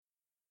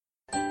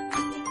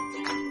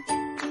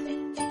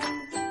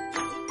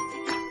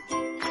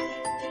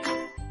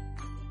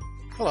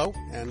Hello,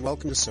 and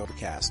welcome to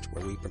Sobercast,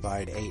 where we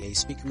provide AA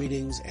speaker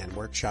meetings and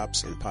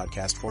workshops in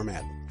podcast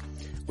format.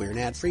 We're an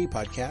ad-free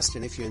podcast,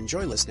 and if you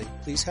enjoy listening,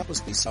 please help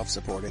us be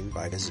self-supporting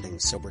by visiting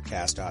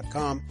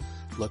Sobercast.com,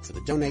 look for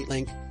the donate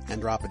link, and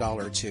drop $1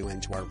 or $2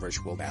 into our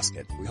virtual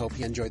basket. We hope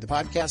you enjoy the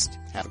podcast.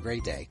 Have a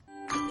great day.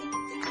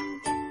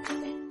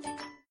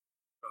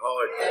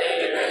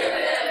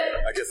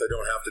 I guess I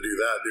don't have to do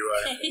that, do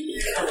I?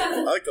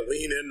 I like to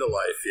lean into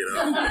life, you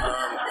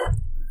know.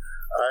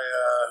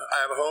 I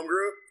have a home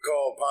group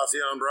called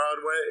Posse on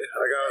Broadway.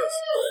 I got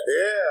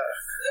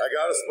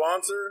a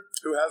sponsor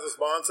who has a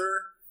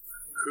sponsor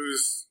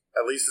who's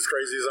at least as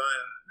crazy as I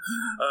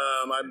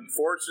am. I'm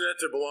fortunate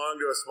to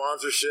belong to a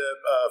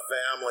sponsorship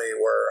family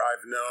where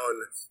I've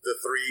known the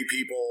three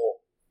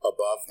people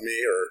above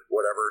me, or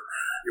whatever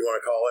you want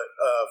to call it,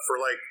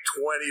 for like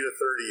 20 to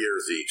 30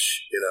 years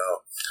each, you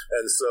know.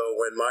 And so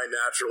when my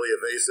naturally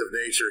evasive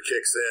nature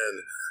kicks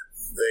in,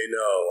 they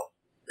know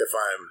if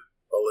I'm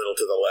a little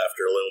to the left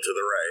or a little to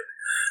the right.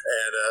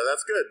 And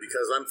that's good,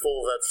 because I'm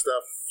full of that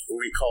stuff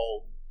we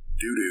call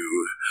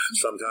doo-doo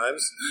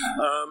sometimes.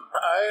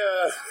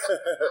 I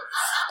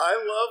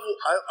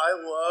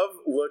love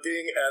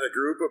looking at a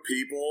group of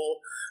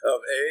people,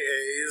 of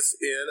AAs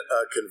in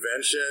a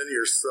convention.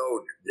 You're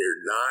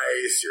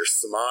nice, you're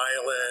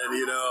smiling,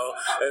 you know,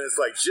 and it's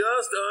like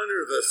just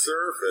under the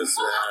surface,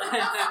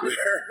 man.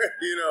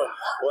 You know,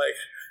 like,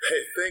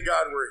 hey, thank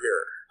God we're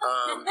here.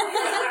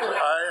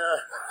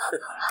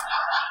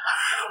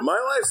 My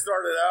life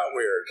started out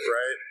weird,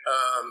 right?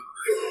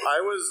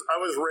 I was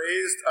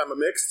raised, I'm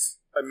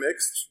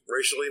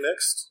racially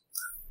mixed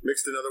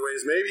in other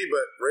ways maybe,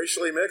 but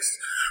racially mixed,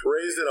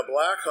 raised in a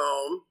black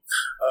home,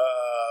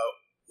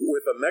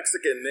 with a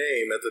Mexican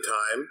name at the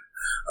time.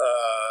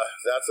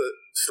 That's a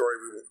story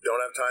we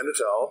don't have time to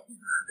tell.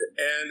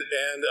 And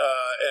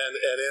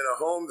in a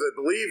home that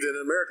believed in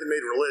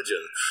American-made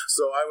religion.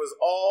 So I was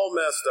all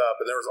messed up,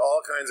 and there was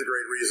all kinds of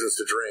great reasons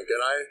to drink.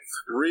 And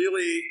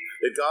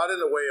it got in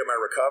the way of my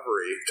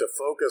recovery to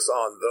focus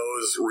on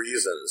those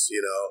reasons, you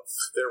know.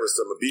 There was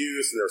some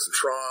abuse, and there was some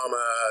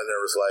trauma, and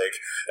there was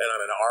and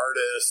I'm an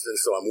artist, and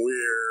so I'm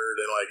weird,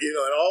 and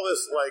and all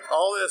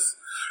this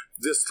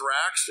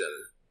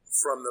distraction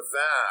from the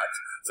fact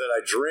that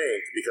I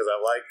drink because I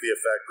like the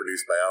effect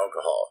produced by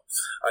alcohol.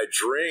 I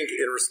drink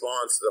in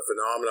response to the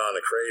phenomenon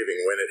of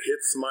craving. When it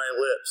hits my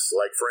lips,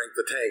 like Frank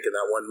the Tank in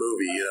that one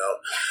movie, you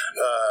know,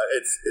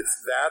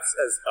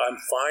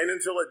 I'm fine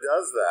until it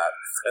does that.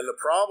 And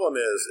the problem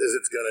is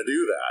it's going to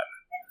do that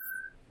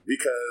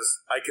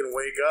because I can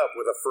wake up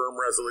with a firm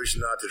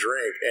resolution not to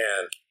drink,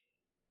 and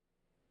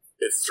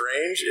it's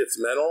strange, it's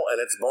mental,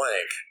 and it's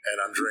blank, and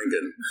I'm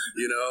drinking,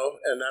 you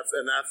know, and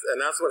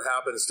that's what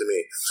happens to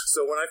me.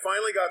 So when I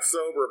finally got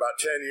sober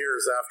about 10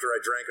 years after I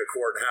drank a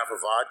quart and a half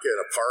of vodka in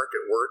a park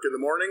at work in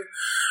the morning,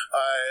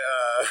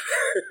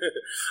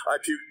 I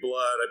puked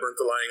blood, I burnt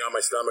the lining on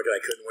my stomach, and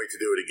I couldn't wait to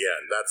do it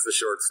again. That's the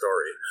short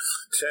story.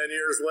 10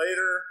 years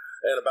later,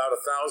 and about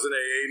 1,000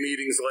 AA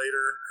meetings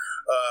later,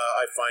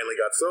 I finally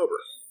got sober.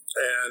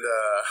 And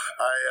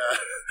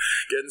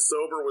getting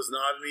sober was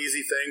not an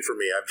easy thing for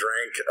me. I've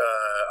drank,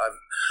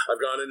 I've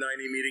gone to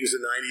 90 meetings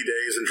in 90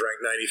 days and drank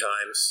 90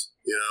 times,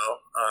 you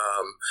know,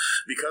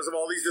 because of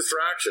all these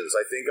distractions.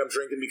 I think I'm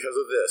drinking because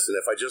of this, and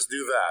if I just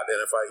do that, and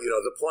if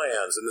the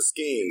plans and the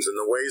schemes and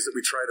the ways that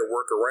we try to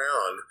work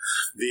around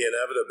the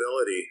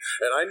inevitability,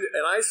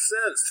 and I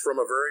sensed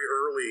from a very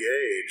early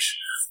age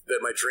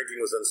that my drinking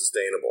was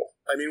unsustainable.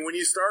 I mean, when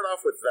you start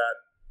off with that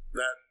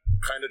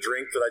kind of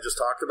drink that I just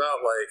talked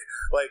about, like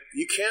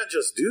you can't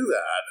just do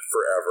that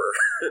forever,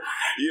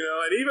 you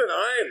know. And even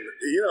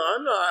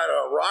I'm not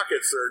a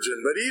rocket surgeon,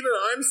 but even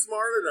I'm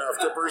smart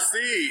enough to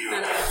perceive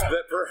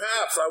that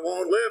perhaps I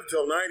won't live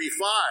till 95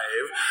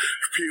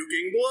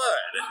 puking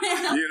blood,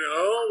 you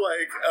know,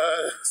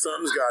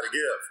 something's got to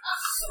give.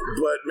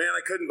 But man,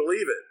 I couldn't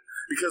believe it,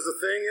 because the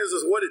thing is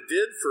what it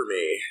did for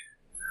me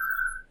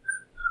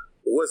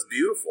was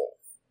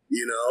beautiful,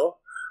 you know.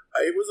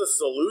 It was a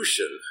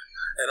solution.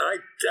 And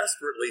I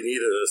desperately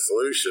needed a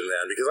solution,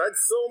 man, because I had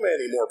so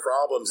many more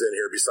problems in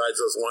here besides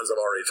those ones I've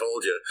already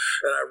told you.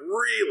 And I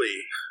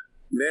really,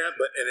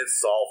 and it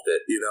solved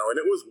it, you know, and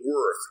it was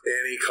worth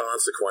any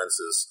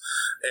consequences.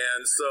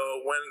 And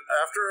so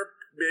after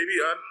maybe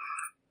I'm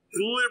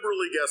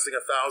liberally guessing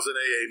 1,000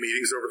 AA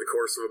meetings over the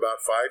course of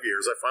about 5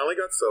 years, I finally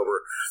got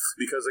sober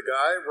because a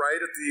guy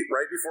right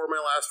before my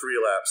last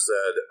relapse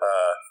said,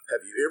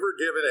 have you ever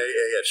given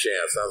AA a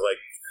chance? And I was like,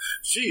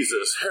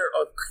 Jesus,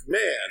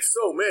 man,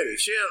 so many.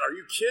 Are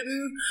you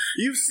kidding?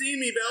 You've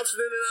seen me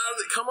bouncing in and out of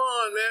it. Come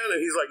on, man.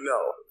 And he's like,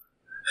 no.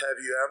 Have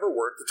you ever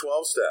worked the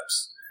 12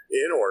 steps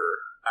in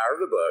order, out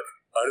of the book,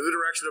 under the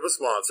direction of a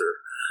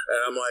sponsor?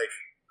 And I'm like,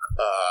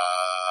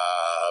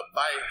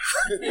 bye.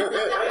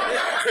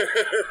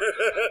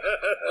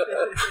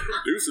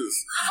 Deuces.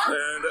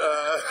 And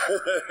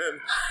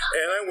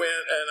I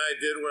went and I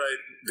did what I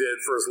did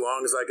for as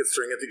long as I could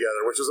string it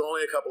together, which was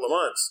only a couple of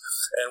months.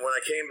 And when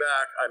I came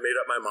back, I made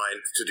up my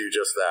mind to do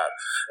just that.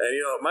 And,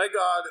 my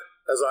God,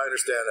 as I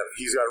understand it,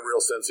 he's got a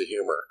real sense of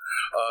humor.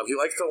 He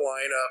likes to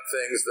line up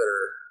things that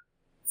are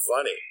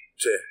funny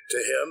to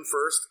him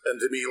first and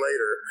to me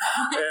later.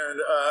 And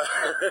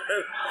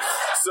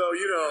so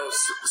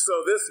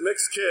this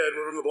mixed kid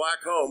from the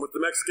black home with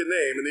the Mexican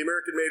name and the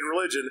American-made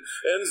religion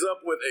ends up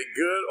with a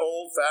good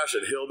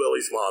old-fashioned hillbilly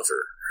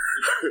sponsor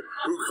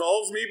who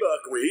calls me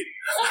buckwheat.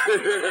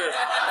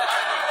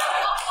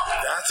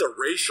 That's a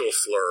racial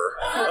slur.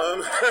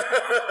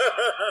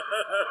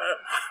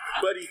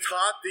 But he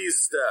taught these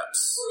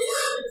steps.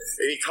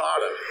 And he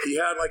taught them. He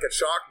had like a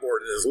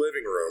chalkboard in his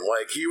living room.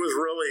 Like he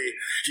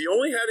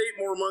only had 8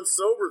 more months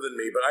sober than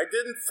me, but I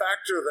didn't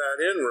factor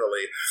that in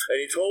really. And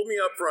he told me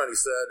up front, he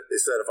said,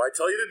 if I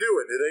tell you to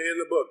do it, it ain't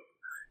in the book.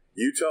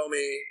 You tell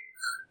me,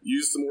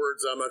 use some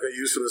words I'm not going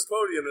to use from this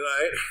podium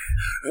tonight.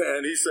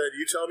 And he said,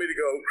 you tell me to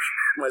go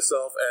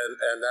myself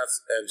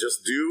and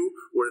just do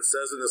what it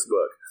says in this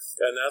book.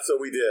 And that's what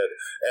we did.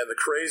 And the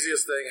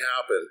craziest thing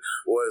happened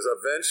was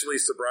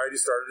eventually sobriety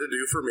started to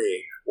do for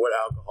me what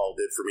alcohol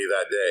did for me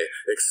that day,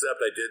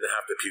 except I didn't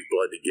have to puke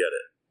blood to get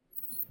it.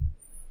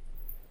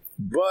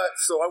 But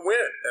so I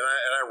went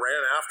and I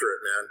ran after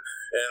it, man.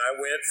 And I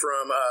went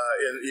from,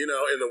 in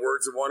the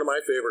words of one of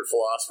my favorite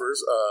philosophers,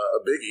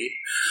 a biggie,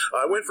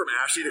 I went from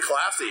ashy to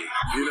classy.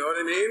 You know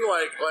what I mean?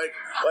 Like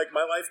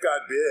my life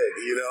got big.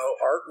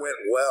 Art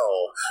went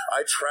well.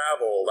 I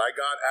traveled. I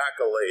got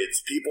accolades.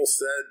 People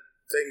said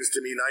things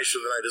to me nicer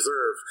than I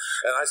deserved,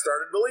 and I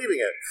started believing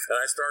it, and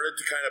I started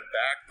to kind of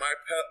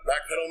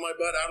backpedal my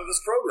butt out of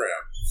this program,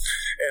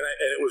 and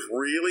it was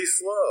really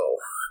slow.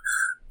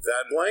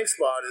 That blank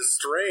spot is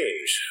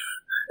strange,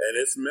 and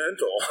it's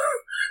mental,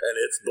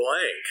 and it's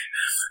blank,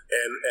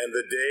 and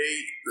the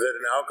day that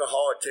an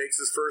alcoholic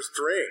takes his first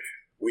drink,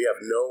 we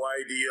have no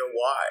idea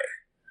why.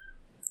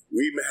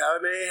 We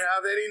may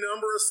have any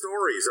number of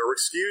stories or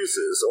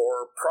excuses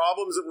or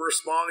problems that we're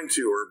responding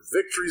to or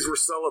victories we're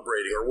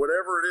celebrating or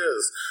whatever it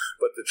is.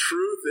 But the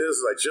truth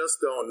is I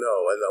just don't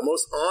know. And the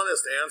most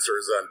honest answer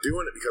is that I'm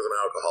doing it because I'm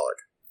an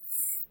alcoholic.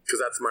 Because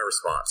that's my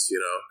response,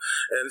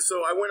 And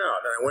so I went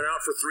out, and I went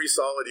out for 3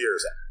 solid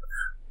years,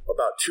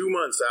 about 2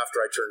 months after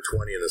I turned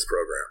 20 in this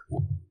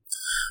program.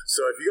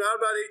 So if you got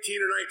about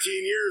 18 or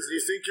 19 years and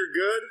you think you're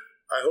good,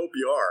 I hope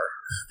you are.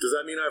 Does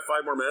that mean I have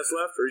 5 more minutes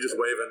left, or are you just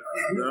waving?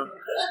 No?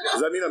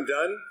 Does that mean I'm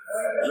done?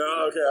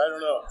 No? Okay, I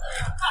don't know.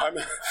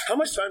 How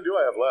much time do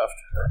I have left?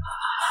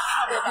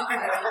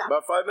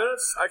 About 5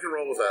 minutes? I can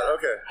roll with that.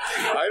 Okay.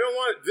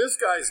 This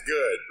guy's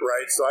good,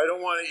 right? So I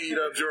don't want to eat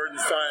up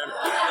Jordan's time.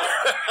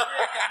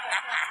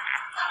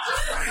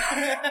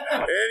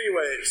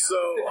 Anyway,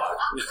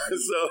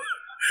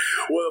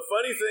 well, the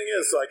funny thing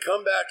is, so I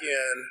come back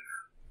in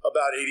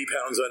about 80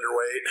 pounds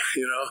underweight,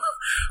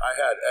 I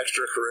had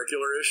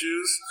extracurricular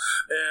issues,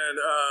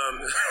 and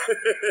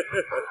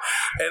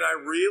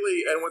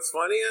and what's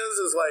funny is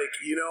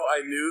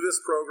I knew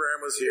this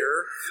program was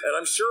here, and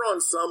I'm sure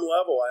on some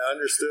level I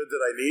understood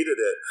that I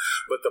needed it,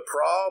 but the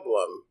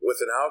problem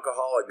with an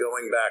alcoholic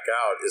going back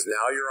out is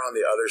now you're on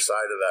the other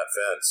side of that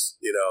fence,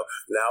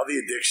 now the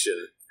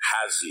addiction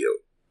has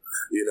you.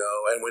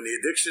 And when the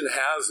addiction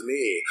has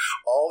me,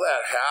 all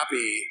that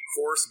happy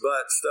horse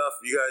butt stuff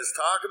you guys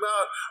talk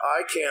about,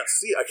 I can't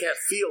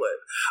feel it.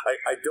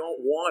 I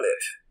don't want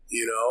it,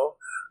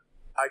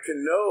 I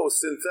can know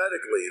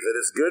synthetically that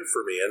it's good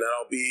for me and that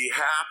I'll be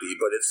happy,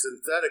 but it's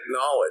synthetic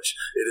knowledge.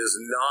 It is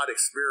not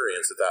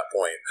experience at that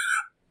point.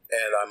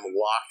 And I'm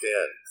locked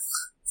in.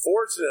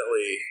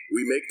 Fortunately,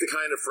 we make the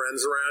kind of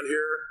friends around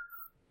here.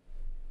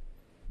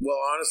 Well,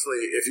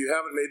 honestly, if you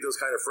haven't made those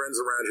kind of friends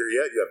around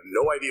here yet, you have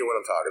no idea what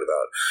I'm talking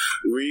about.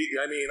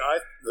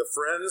 The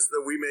friends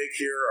that we make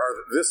here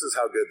this is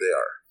how good they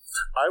are.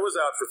 I was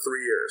out for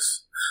 3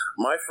 years.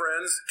 My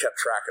friends kept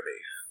track of me.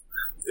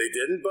 They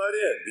didn't butt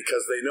in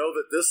because they know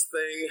that this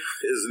thing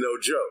is no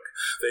joke.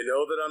 They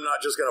know that I'm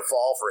not just going to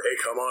fall for, hey,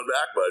 come on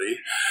back, buddy,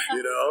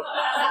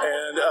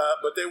 And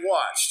but they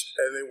watched,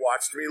 and they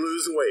watched me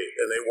lose weight,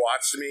 and they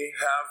watched me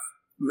have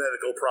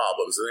medical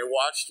problems, and they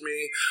watched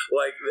me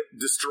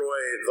destroy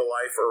the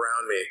life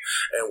around me,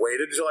 and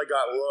waited until I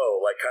got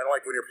low, kind of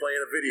like when you're playing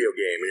a video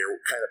game and you're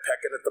kind of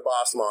pecking at the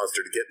boss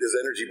monster to get his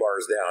energy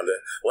bars down to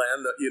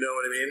land you know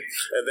what I mean?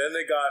 And then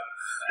they got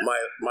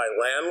my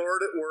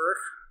landlord at work,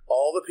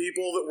 all the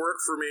people that work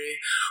for me,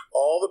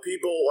 all the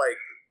people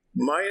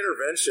my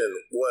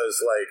intervention was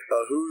like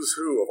a who's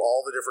who of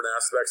all the different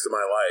aspects of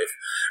my life,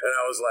 and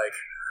I was like,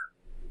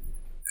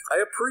 I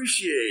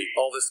appreciate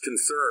all this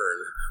concern,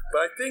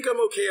 but I think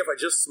I'm okay if I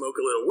just smoke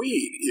a little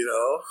weed,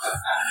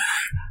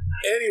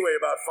 Anyway,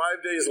 about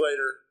 5 days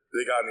later,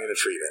 they got me into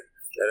treatment.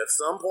 And at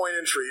some point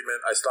in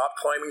treatment, I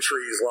stopped climbing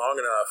trees long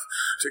enough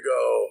to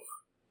go,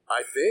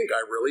 I think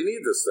I really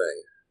need this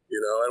thing,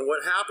 And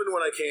what happened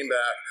when I came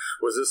back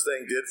was this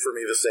thing did for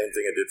me the same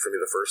thing it did for me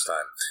the first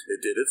time.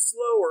 It did it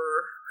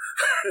slower,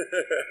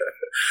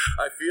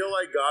 I feel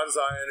like God, as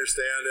I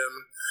understand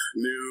him,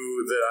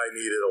 knew that I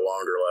needed a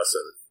longer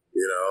lesson.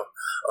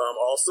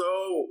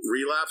 Also,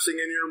 relapsing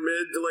in your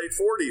mid to late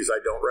 40s, I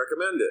don't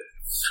recommend it.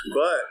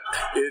 But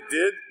it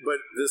did,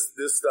 but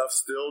this stuff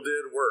still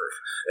did work.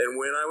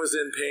 And when I was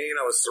in pain,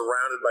 I was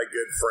surrounded by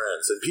good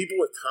friends and people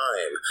with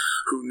time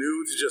who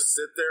knew to just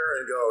sit there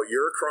and go,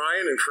 you're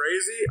crying and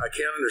crazy. I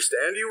can't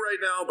understand you right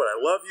now, but I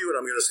love you and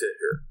I'm going to sit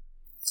here.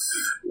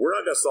 We're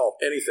not going to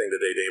solve anything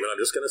today, Damon. I'm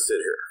just going to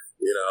sit here.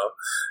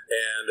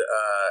 And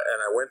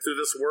I went through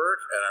this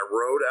work and I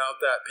rode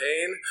out that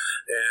pain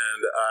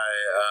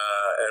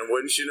and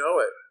wouldn't you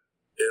know it,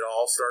 it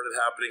all started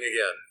happening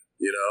again.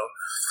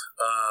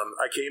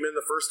 I came in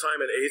the first time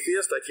an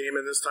atheist. I came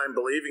in this time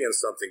believing in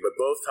something, but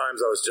both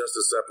times I was just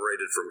as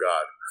separated from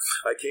God.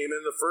 I came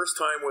in the first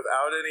time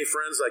without any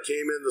friends. I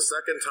came in the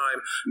second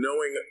time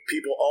knowing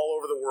people all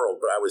over the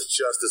world, but I was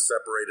just as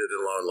separated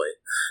and lonely,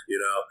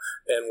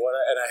 and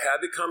I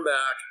had to come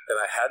back and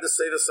I had to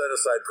say the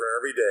set-aside prayer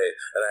every day,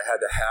 and I had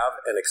to have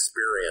an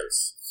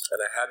experience, and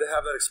I had to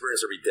have that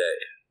experience every day.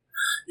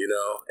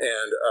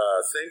 And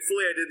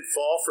thankfully I didn't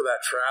fall for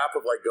that trap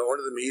of like going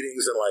to the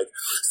meetings and like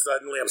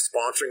suddenly I'm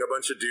sponsoring a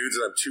bunch of dudes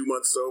and I'm 2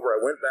 months sober. I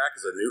went back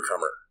as a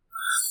newcomer,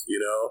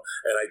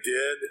 and I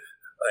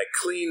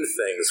cleaned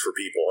things for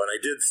people and I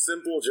did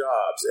simple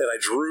jobs and I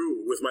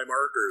drew with my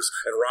markers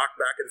and rocked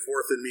back and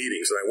forth in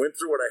meetings. And I went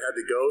through what I had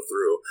to go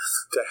through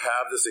to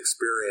have this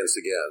experience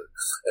again.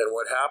 And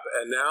what happened,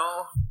 and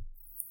now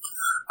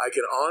I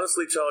can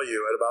honestly tell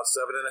you at about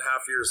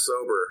 7.5 years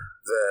sober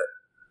that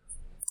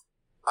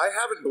I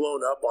haven't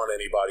blown up on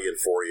anybody in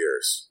 4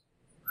 years.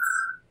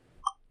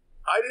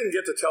 I didn't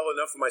get to tell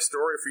enough of my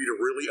story for you to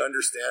really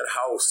understand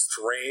how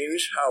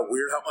strange, how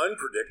weird, how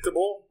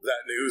unpredictable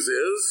that news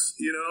is,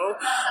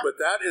 But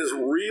that is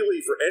really,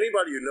 for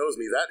anybody who knows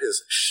me, that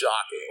is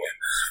shocking.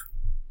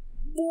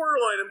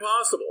 Borderline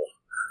impossible.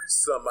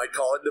 Some might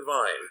call it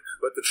divine.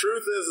 But the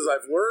truth is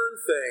I've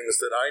learned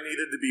things that I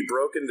needed to be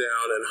broken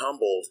down and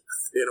humbled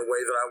in a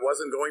way that I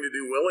wasn't going to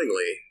do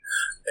willingly.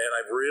 And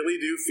I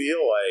really do feel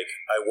like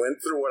I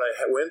went through what I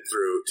went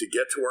through to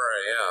get to where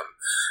I am.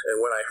 And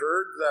when I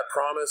heard that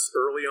promise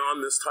early on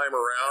this time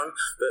around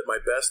that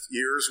my best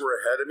years were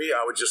ahead of me,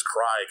 I would just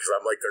cry because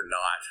I'm like, they're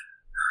not.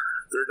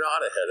 They're not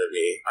ahead of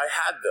me. I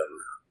had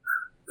them.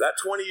 That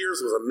 20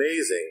 years was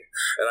amazing.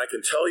 And I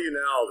can tell you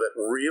now that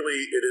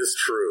really it is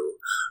true.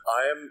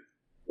 I'm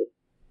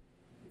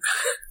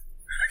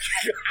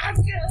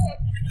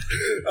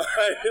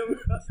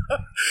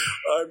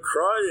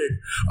crying.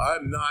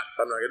 I'm not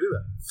going to do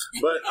that.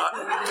 But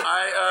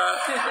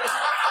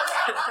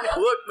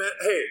look, man,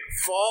 hey,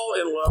 fall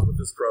in love with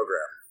this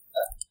program.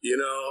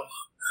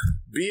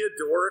 Be a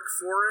dork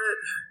for it.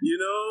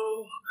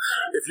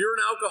 If you're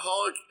an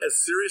alcoholic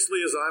as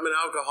seriously as I'm an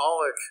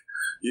alcoholic,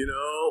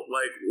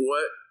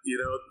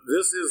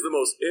 this is the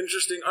most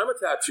interesting. I'm a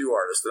tattoo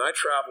artist and I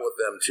travel with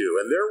them too,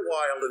 and they're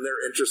wild and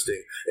they're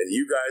interesting, and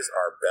you guys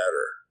are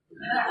better.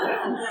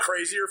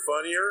 Crazier,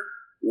 funnier,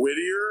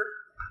 wittier,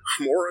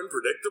 more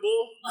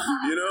unpredictable,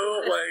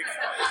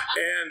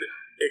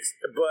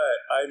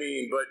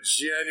 but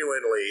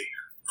genuinely,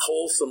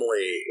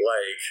 wholesomely,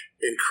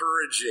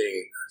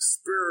 encouraging,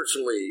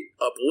 spiritually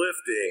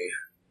uplifting.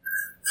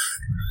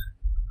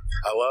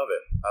 I love it.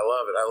 I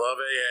love it. I love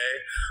AA.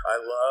 I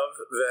love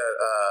that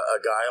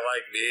a guy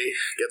like me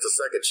gets a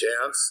second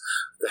chance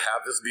to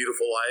have this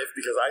beautiful life,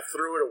 because I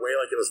threw it away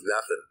like it was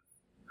nothing.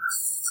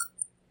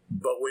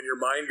 But when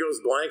your mind goes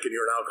blank and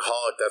you're an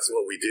alcoholic, that's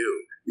what we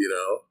do,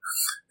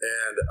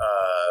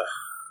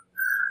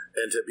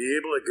 and to be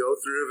able to go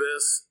through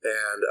this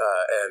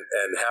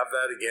and have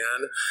that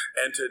again,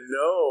 and to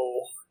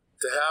know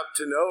that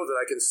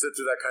I can sit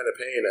through that kind of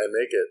pain and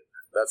make it.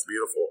 That's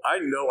beautiful. I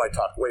know I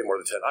talked way more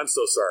than 10. I'm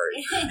so sorry.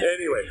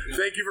 Anyway,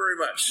 thank you very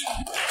much.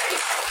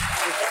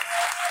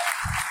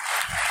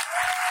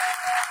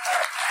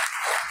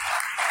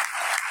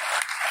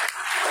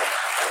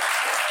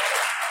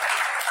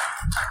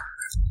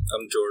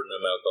 I'm Jordan.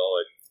 I'm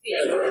alcoholic.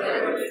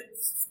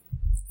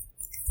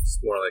 It's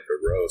more like a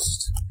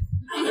roast.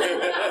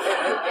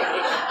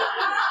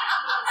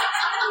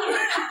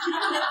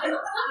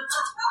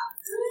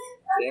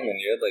 Damon,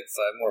 you had like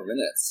 5 more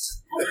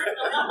minutes.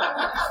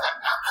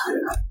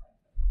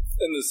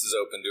 And this is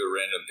open to a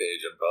random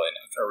page. I'm probably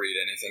not going to read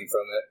anything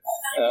from it.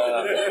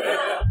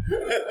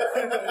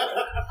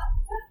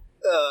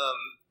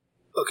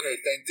 Okay,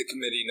 thank the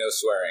committee, no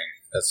swearing.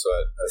 That's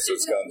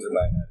what's going through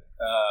my head.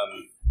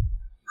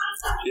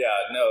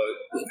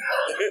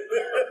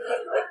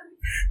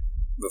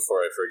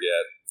 Before I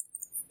forget,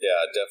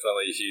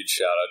 definitely a huge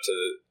shout out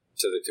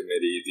to the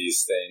committee.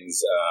 These things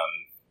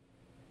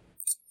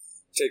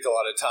take a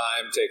lot of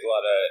time, take a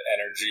lot of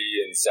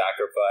energy and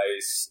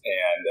sacrifice,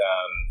 and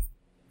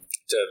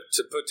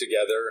to put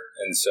together.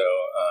 And so,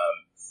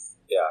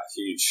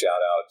 huge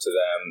shout out to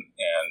them,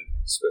 and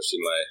especially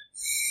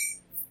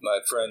my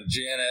friend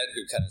Janet,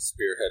 who kind of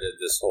spearheaded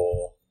this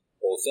whole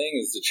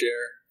thing as the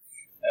chair.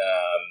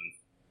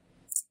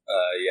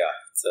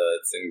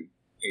 It's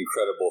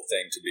incredible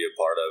thing to be a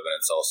part of, and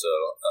it's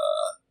also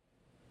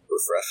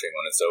refreshing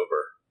when it's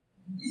over.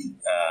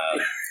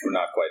 We're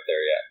not quite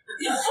there yet.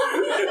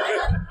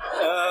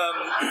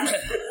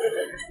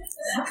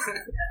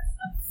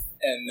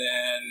 And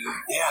then,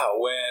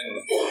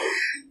 when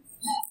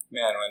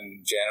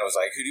Janet was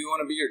like, who do you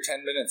want to be your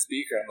 10-minute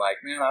speaker? I'm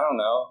like, man, I don't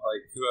know.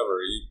 Like,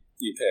 whoever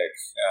you pick.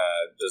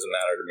 Doesn't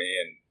matter to me.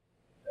 And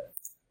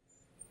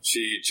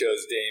she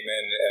chose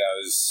Damon, and I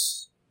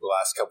was, the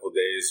last couple of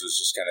days, was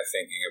just kind of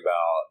thinking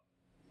about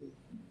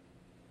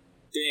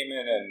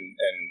Damon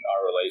and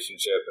our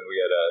relationship, and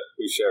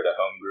we shared a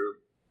home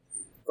group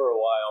for a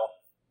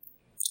while,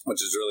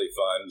 which was really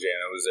fun.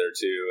 Janet was there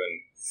too,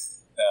 and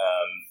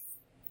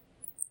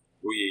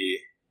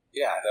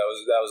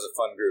that was a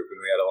fun group, and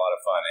we had a lot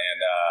of fun.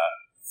 And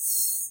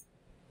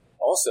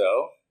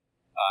also,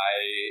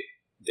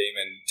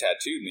 Damon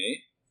tattooed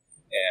me,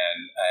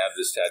 and I have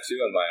this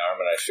tattoo on my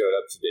arm, and I showed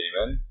up to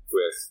Damon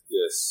with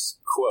this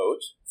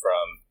quote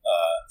from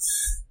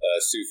a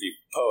Sufi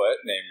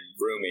poet named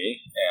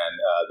Rumi, and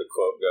the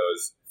quote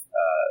goes,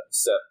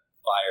 set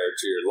fire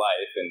to your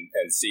life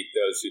and seek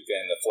those who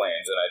fan the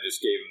flames. And I just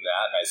gave him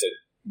that, and I said,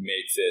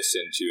 make this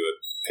into a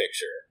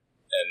picture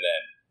and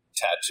then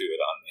tattoo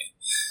it on me.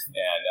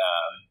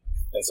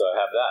 And so I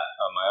have that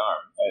on my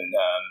arm. And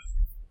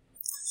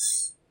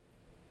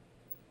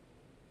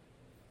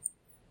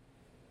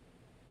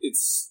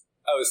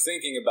I was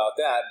thinking about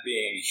that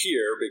being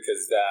here,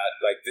 because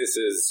this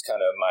is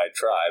kind of my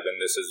tribe, and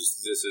this is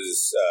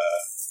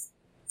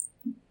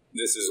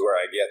where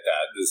I get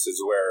that. This is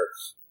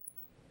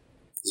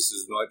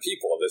my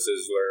people. This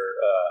is where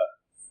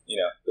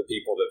the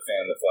people that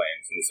fan the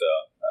flames, and so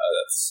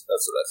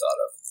that's what I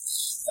thought of.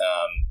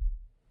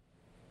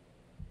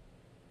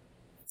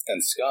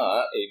 And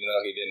Scott, even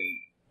though he didn't,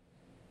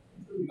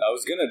 I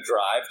was gonna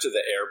drive to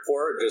the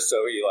airport just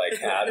so he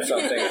had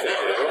something to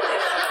do.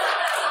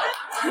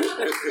 But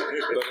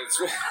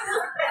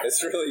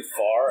it's really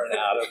far and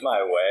out of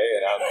my way,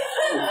 and I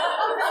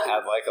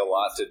have a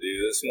lot to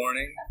do this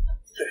morning.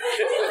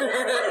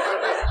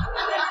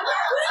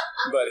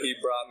 But he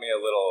brought me a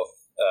little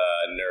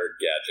nerd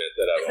gadget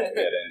that I won't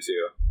get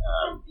into.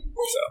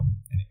 So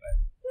anyway,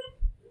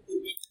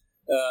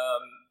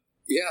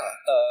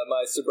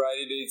 my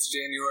sobriety date's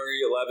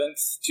January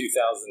 11th,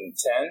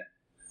 2010.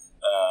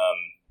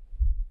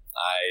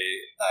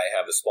 I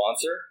have a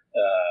sponsor.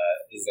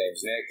 His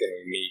name's Nick, and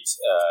we meet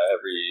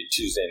every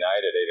Tuesday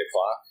night at 8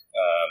 o'clock.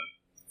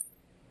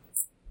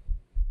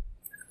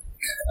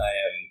 I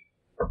am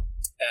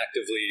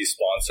actively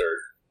sponsored,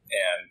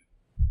 and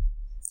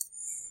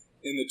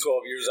in the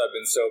 12 years I've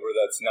been sober,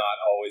 that's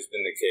not always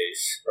been the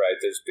case, right?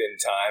 There's been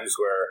times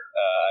where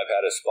I've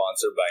had a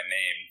sponsor by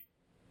name,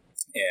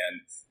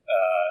 and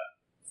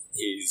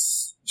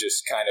he's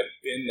just kind of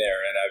been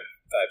there, and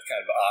I've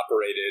kind of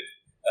operated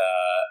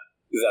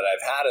that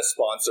I've had a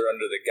sponsor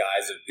under the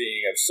guise of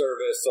being of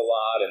service a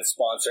lot and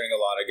sponsoring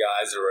a lot of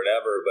guys or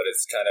whatever, but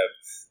it's kind of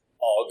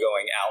all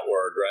going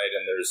outward, right?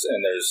 And there's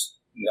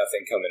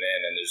nothing coming in,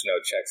 and there's no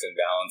checks and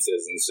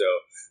balances. And so,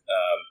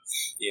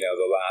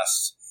 the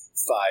last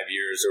 5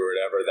 years or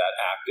whatever, that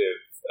active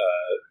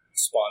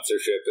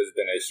sponsorship has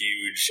been a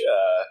huge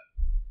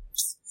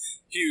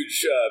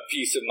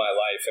piece of my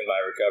life and my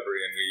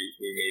recovery. And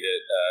we meet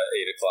at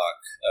 8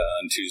 o'clock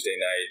on Tuesday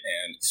night,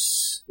 and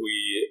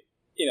we,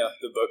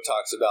 the book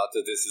talks about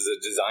that this is a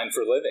design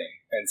for living.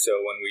 And so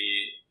when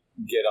we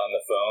get on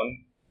the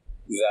phone,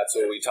 that's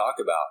what we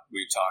talk about.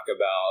 We talk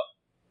about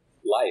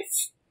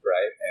life,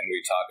 right? And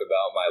we talk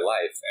about my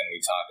life, and we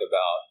talk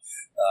about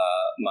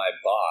my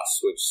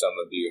boss, which some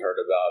of you heard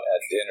about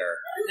at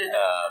dinner.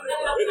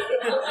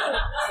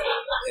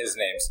 His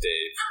name's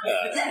Dave.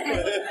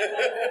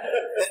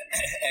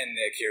 And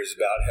Nick hears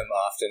about him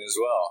often as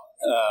well.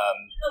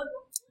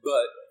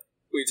 But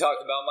we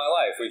talk about my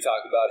life. We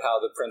talk about how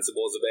the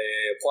principles of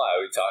AA apply.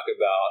 We talk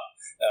about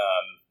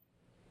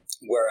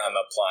where I'm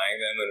applying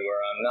them and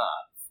where I'm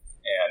not.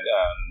 And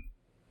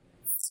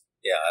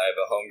I have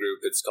a home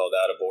group. It's called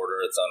Out of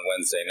Order. It's on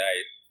Wednesday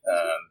night.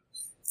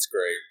 It's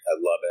great. I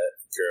love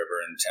it. If you're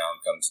ever in town,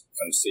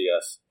 come see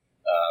us.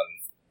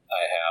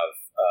 I have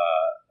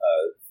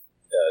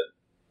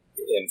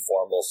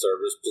informal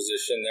service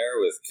position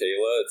there with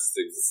Kayla. It's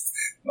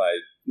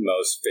my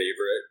most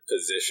favorite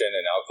position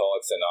in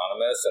Alcoholics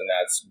Anonymous, and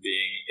that's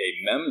being a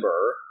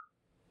member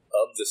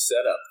of the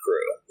setup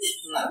crew.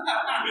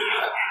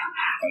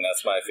 And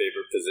that's my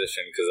favorite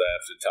position because I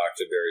have to talk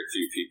to very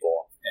few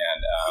people,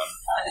 and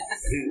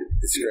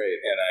it's great.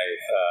 And I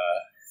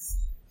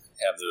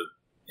have the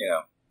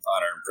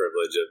honor and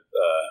privilege of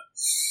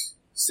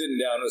sitting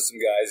down with some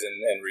guys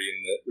and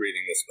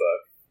reading this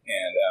book,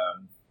 and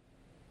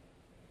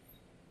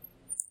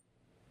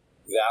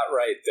that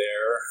right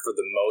there, for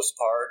the most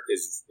part,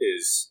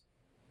 is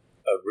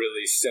a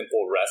really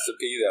simple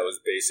recipe that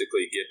was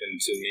basically given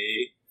to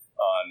me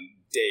on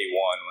day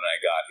one when I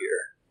got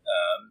here,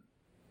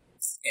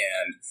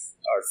 and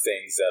are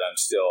things that I'm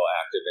still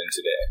active in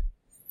today.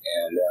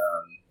 And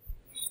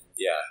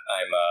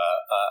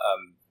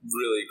I'm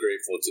really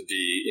grateful to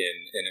be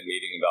in a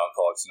meeting of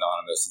Alcoholics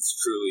Anonymous. It's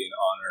truly an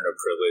honor and a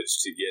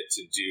privilege to get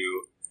to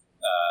do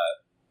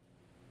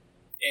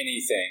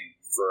anything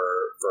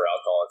for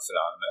Alcoholics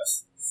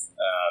Anonymous.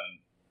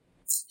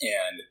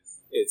 And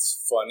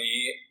it's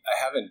funny, I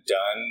haven't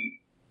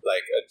done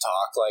like a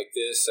talk like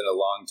this in a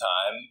long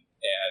time,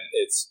 and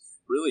it's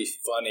really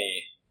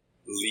funny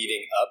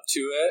leading up to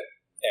it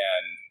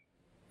and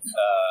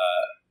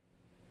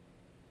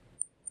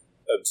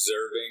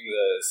observing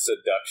the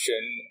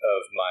seduction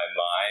of my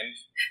mind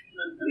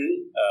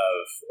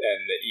and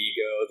the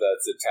ego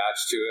that's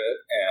attached to it,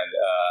 and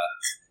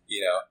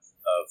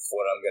of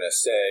what I'm going to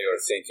say, or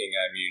thinking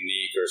I'm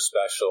unique or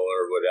special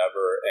or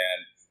whatever.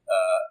 And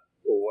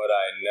what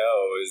I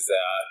know is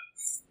that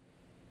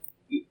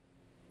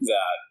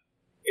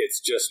it's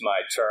just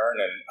my turn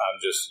and I'm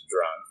just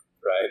drunk,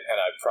 right? And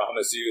I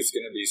promise you it's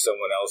going to be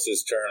someone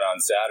else's turn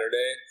on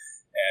Saturday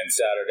and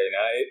Saturday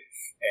night.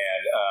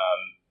 And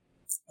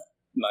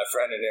my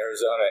friend in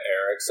Arizona,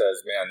 Eric,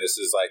 says, man, this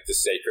is like the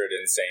sacred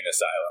insane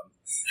asylum.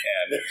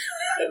 And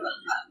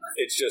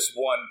it's just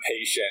one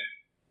patient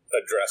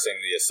addressing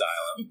the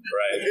asylum,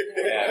 right?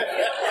 And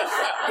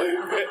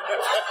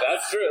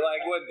that's true.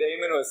 Like what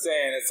Damon was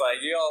saying, it's like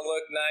you all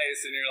look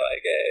nice and you're like,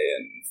 hey,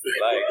 and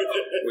like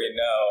we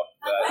know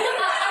that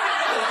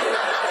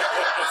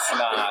it's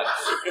not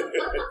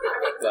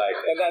like,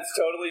 and that's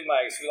totally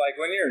my experience. Like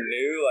when you're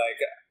new,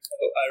 like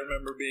I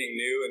remember being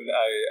new and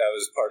I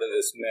was part of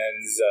this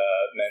men's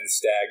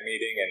stag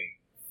meeting, and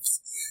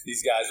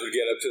these guys would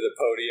get up to the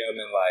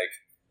podium and like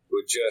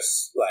would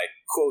just like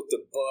quote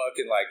the book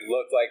and like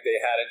look like they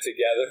had it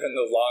together. And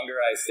the longer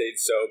I stayed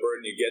sober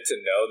and you get to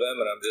know them,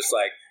 and I'm just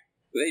like,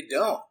 they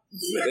don't.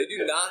 They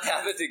do not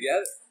have it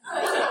together.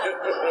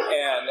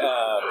 And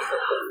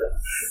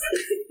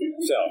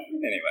so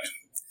anyway,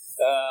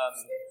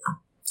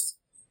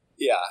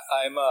 yeah,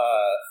 I'm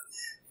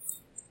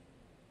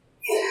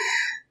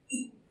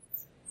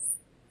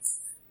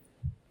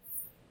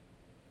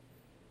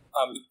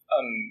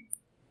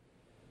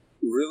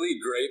really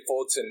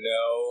grateful to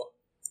know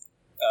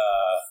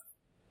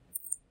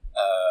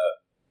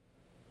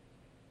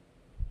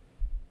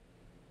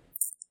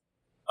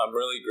I'm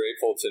really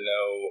grateful to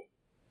know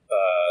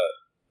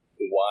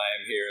why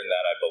I'm here and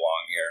that I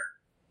belong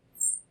here.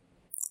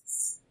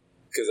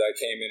 Because I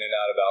came in and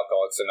out of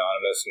Alcoholics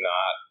Anonymous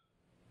not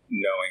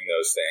knowing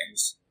those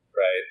things,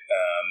 right?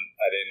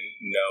 I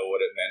didn't know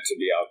what it meant to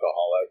be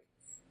alcoholic,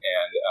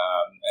 and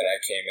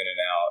I came in and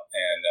out,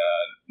 and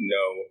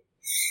no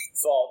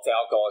fault to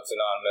Alcoholics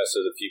Anonymous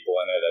or the people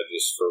in it. I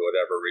just, for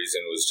whatever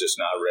reason, was just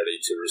not ready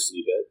to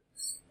receive it.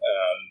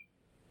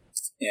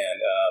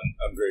 And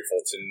I'm grateful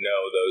to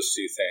know those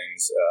two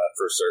things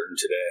for certain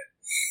today.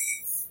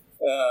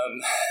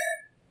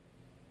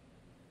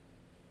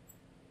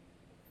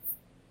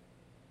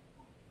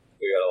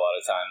 We got a lot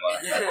of time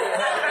left.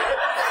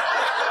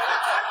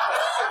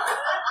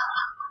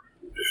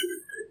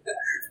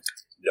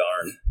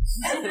 Darn.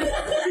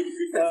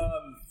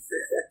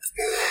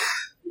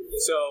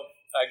 So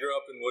I grew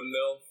up in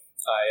Woodinville.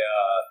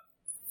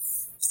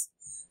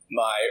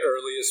 My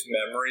earliest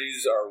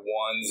memories are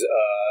ones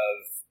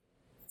of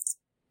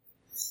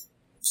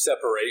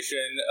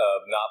separation,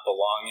 of not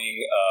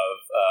belonging,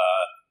 of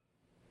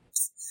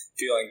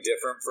feeling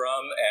different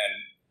from, and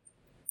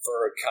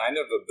for kind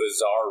of a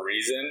bizarre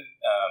reason.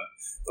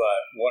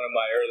 But one of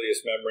my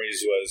earliest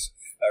memories was,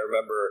 I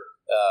remember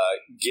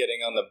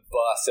getting on the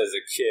bus as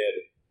a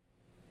kid,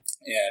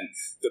 and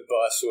the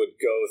bus would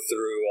go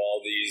through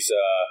all these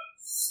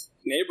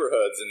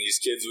neighborhoods, and these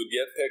kids would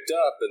get picked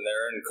up, and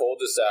they're in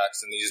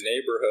cul-de-sacs in these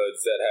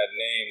neighborhoods that had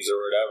names or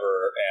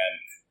whatever, and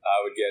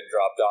I would get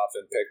dropped off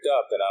and picked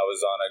up, and I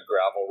was on a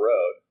gravel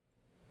road,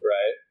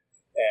 right?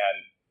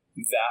 And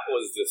that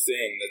was the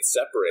thing that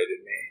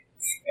separated me.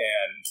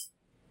 And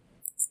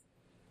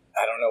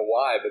I don't know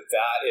why, but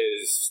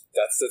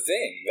that's the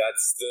thing.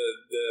 That's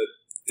the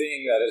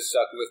thing that has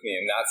stuck with me,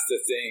 and that's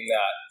the thing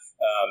that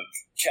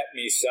kept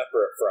me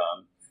separate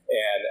from.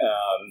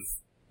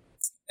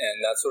 And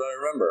that's what I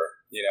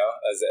remember,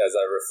 as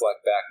I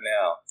reflect back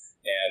now.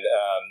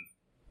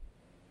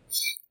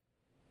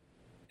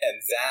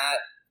 And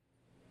that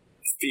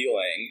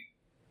feeling,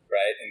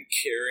 right, and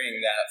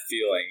carrying that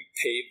feeling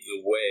paved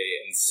the way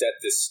and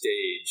set the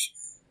stage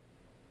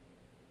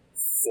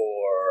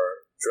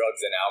for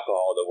drugs and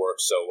alcohol to work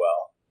so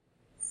well.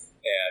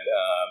 And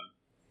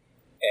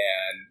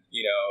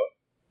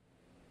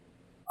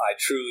I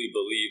truly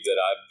believe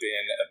that I've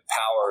been a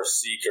power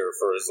seeker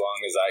for as long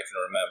as I can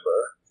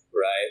remember,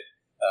 right?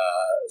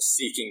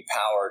 Seeking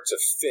power to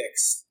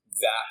fix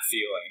that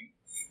feeling,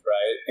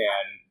 right?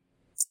 And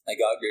I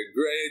got good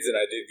grades, and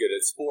I did good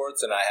at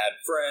sports, and I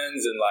had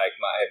friends, and like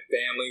my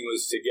family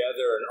was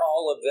together, and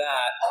all of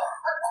that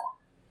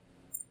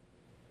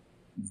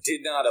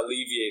did not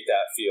alleviate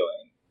that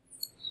feeling.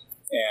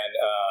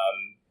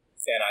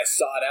 And I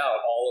sought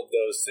out all of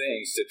those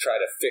things to try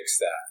to fix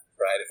that,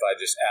 right? If I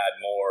just add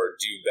more,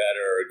 do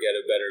better, or get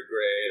a better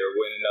grade, or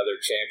win another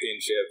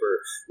championship, or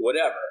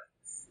whatever.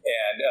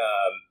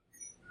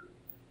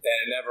 and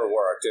it never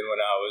worked. And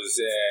when I was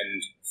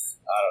in,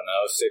 I don't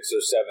know, 6th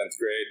or 7th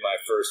grade, my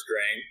first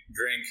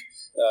drink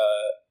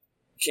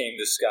came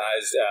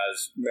disguised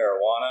as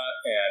marijuana,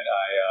 and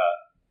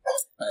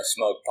I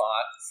smoked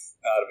pot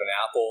out of an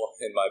apple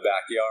in my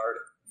backyard,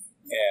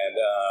 and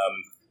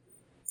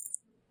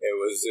it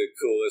was the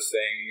coolest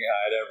thing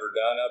I'd ever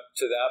done up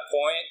to that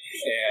point.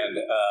 And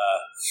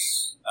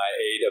I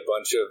ate a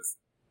bunch of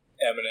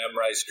M&M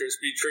Rice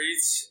Krispie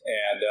treats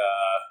and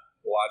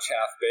watched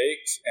Half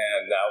Baked,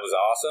 and that was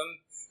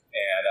awesome.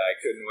 And I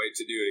couldn't wait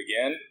to do it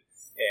again.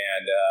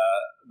 And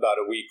about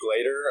a week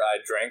later, I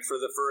drank for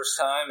the first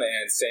time,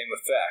 and same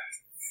effect.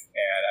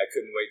 And I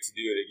couldn't wait to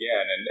do it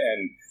again.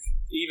 And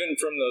even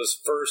from those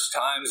first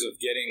times of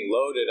getting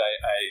loaded,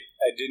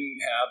 I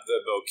didn't have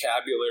the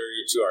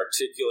vocabulary to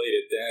articulate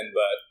it then,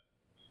 but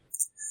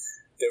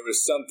there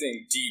was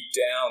something deep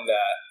down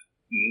that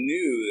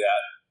knew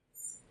that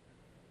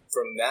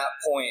from that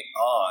point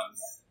on,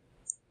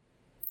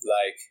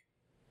 like,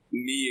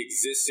 me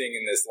existing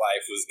in this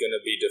life was going to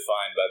be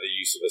defined by the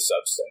use of a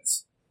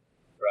substance.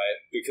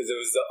 Right? Because it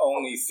was the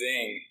only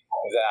thing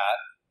that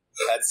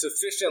had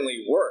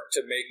sufficiently worked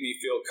to make me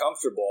feel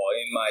comfortable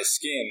in my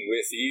skin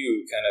with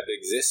you kind of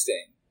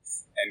existing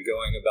and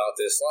going about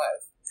this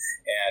life.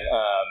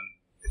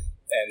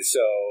 And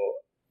so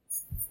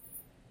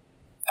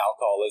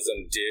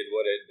alcoholism did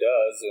what it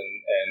does,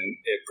 and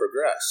it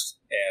progressed.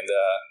 And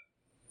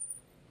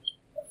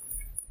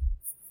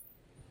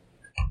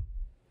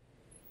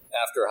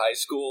after high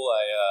school,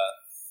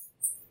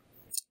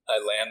 I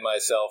land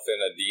myself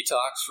in a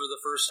detox for the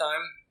first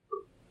time,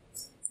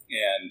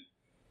 and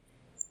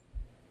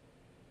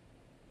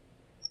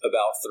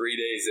about 3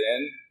 days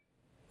in,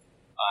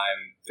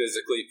 I'm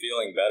physically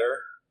feeling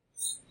better.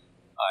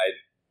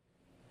 I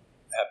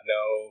have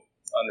no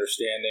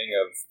understanding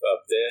of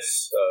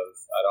this,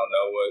 I don't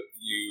know what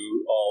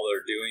you all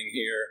are doing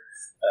here,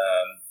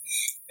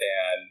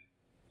 and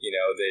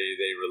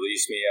they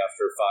released me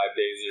after 5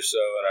 days or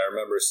so, and I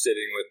remember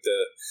sitting with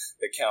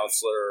the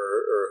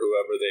counselor or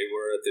whoever they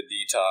were at the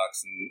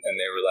detox, and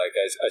they were like,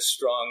 I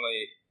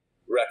strongly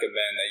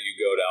recommend that you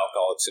go to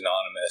Alcoholics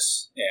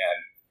Anonymous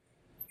and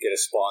get a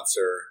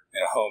sponsor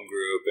and a home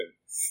group and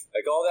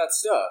like all that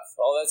stuff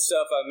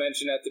I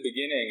mentioned at the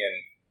beginning.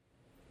 And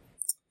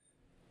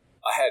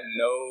I had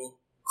no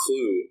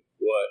clue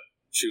what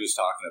she was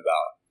talking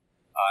about.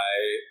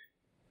 I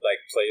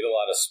played a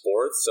lot of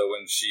sports, so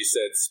when she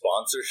said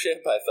sponsorship,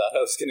 I thought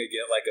I was going to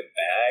get like a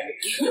bag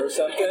or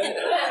something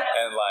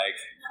and like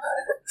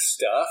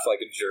stuff,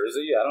 like a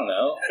jersey. I don't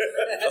know.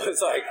 I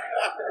was like,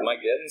 am I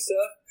getting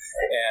stuff?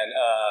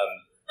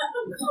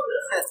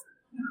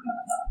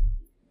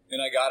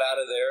 And I got out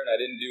of there, and I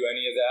didn't do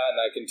any of that,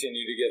 and I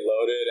continued to get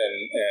loaded,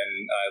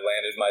 and I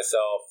landed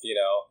myself,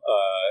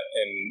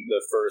 in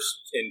the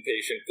first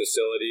inpatient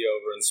facility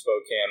over in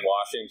Spokane,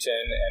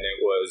 Washington, and it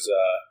was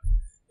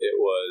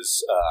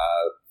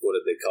what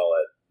did they call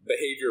it?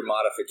 Behavior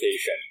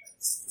modification.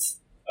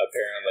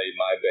 Apparently,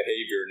 my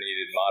behavior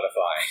needed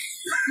modifying,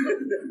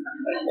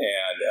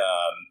 and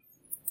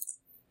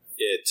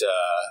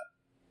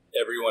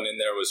everyone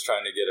in there was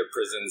trying to get a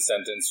prison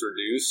sentence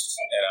reduced,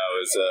 and I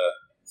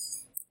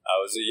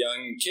was a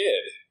young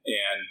kid,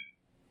 and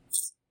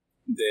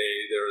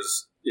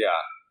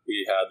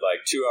we had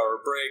like 2-hour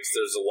breaks.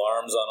 There's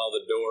alarms on all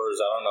the doors.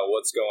 I don't know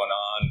what's going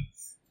on,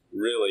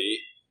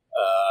 really.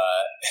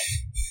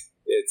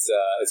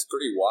 It's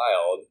pretty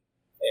wild,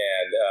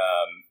 and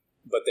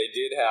but they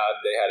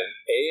had an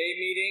AA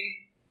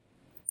meeting,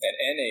 an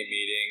NA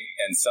meeting,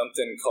 and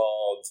something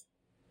called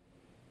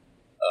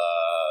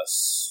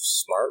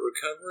Smart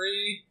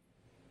Recovery,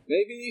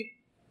 maybe,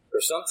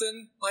 or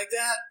something like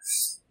that.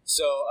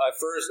 So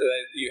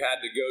you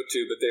had to go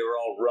to, but they were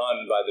all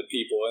run by the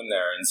people in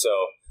there, and so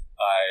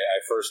I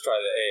first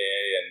tried the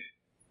AA, and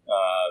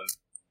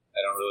I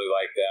don't really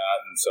like that,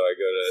 and so I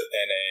go to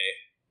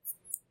NA.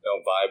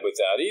 Don't vibe with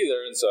that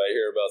either, and so I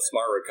hear about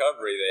Smart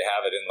Recovery. They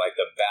have it in like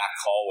the back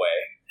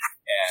hallway,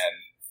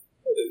 and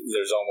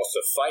there's almost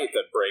a fight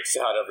that breaks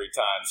out every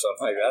time. So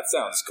I'm like, that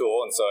sounds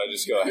cool, and so I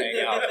just go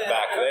hang out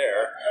back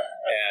there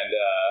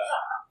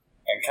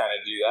and kind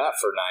of do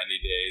that for 90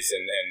 days.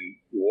 And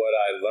what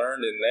I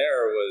learned in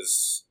there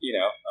was,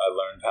 I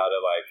learned how to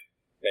like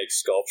make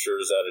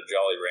sculptures out of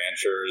Jolly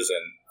Ranchers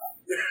and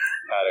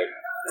how to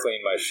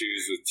clean my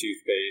shoes with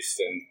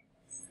toothpaste and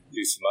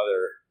do some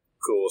other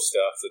cool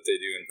stuff that they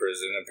do in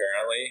prison,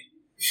 apparently.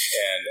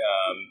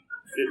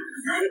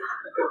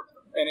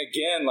 And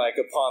again, like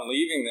upon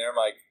leaving there,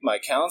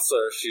 my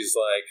counselor, she's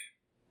like,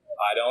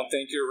 I don't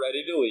think you're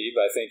ready to leave.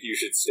 I think you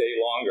should stay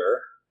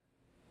longer.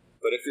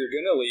 But if you're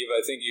going to leave,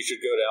 I think you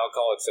should go to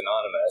Alcoholics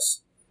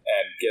Anonymous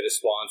and get a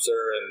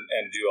sponsor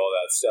and do all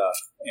that stuff.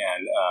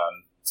 And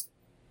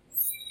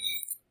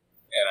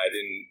I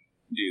didn't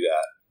do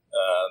that.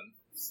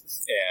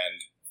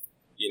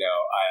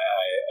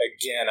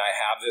 I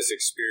have this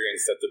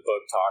experience that the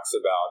book talks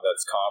about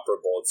that's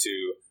comparable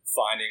to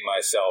finding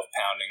myself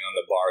pounding on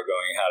the bar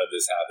going, how did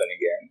this happen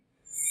again?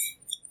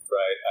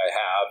 Right? I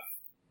have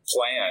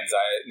plans.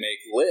 I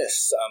make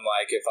lists. I'm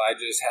like, if I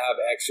just have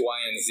X, Y,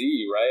 and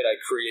Z, right? I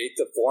create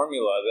the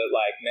formula that,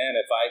 like, man,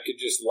 if I could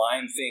just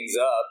line things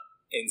up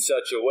in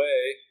such a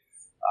way,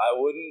 I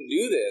wouldn't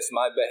do this.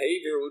 My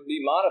behavior would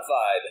be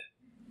modified,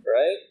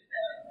 right?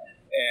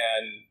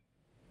 And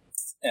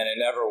it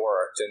never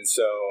worked. And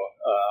so,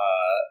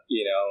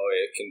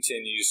 it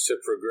continues to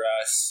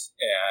progress.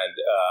 And,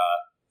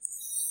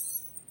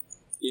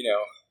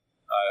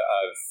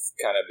 I've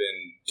kind of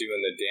been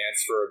doing the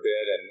dance for a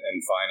bit.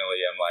 And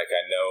finally, I'm like,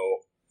 I know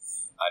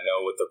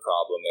what the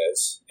problem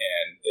is.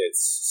 And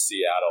it's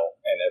Seattle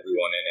and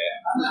everyone in it.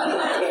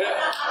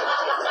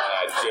 And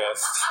I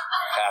just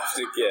have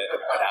to get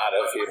out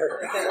of here.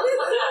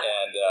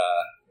 And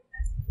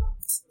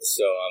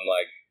so I'm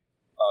like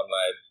on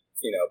my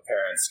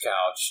parents'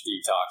 couch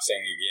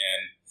detoxing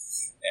again,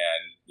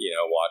 and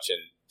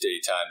watching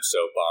daytime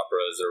soap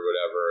operas or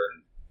whatever,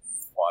 and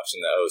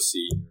watching the OC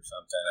or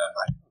something. I'm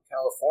like,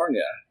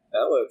 California,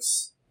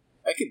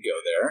 I could go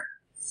there.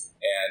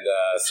 And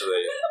so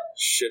they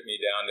ship me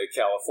down to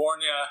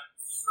California,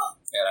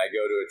 and I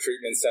go to a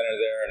treatment center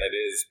there, and it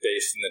is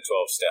based in the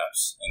 12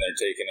 steps. And they're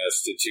taking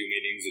us to 2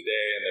 meetings a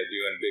day, and they're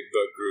doing big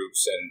book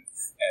groups and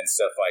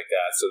stuff like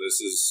that. So this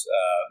is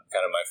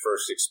kind of my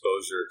first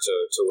exposure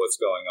to what's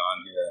going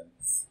on here.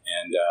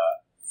 And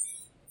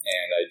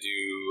I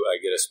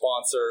get a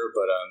sponsor,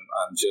 but I'm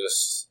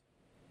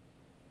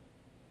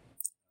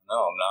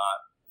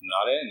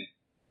not in.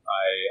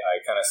 I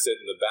kind of sit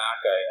in the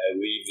back. I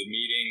leave the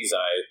meetings.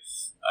 I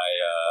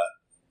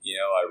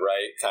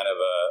write kind of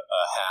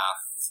a half.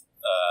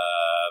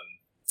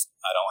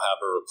 I don't have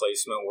a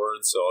replacement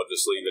word, so I'll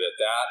just leave it at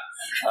that.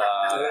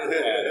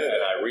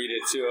 And I read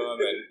it to them,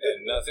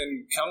 and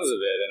nothing comes of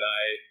it. And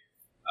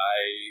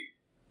I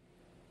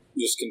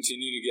just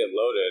continue to get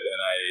loaded,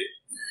 and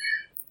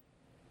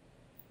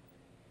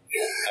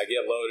I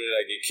get loaded.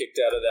 I get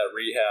kicked out of that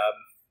rehab.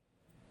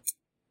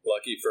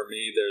 Lucky for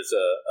me, there's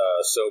a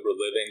sober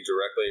living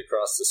directly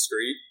across the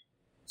street.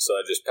 So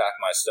I just pack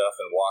my stuff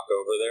and walk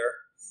over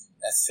there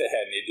and say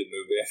I need to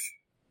move in.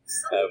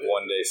 I have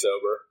 1 day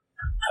sober.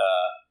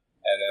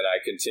 And then I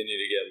continue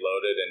to get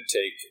loaded and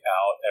take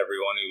out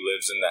everyone who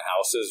lives in the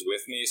houses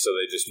with me. So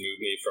they just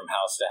move me from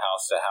house to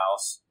house to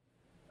house.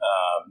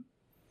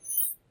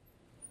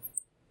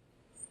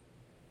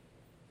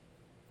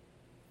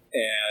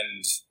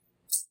 And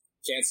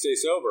can't stay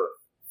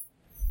sober.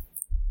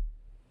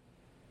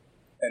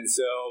 And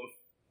so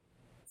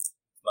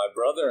my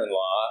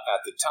brother-in-law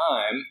at the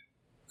time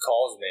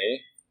calls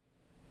me.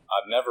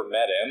 I've never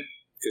met him,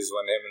 because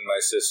when him and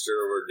my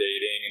sister were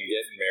dating and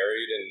getting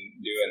married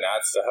and doing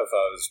that stuff,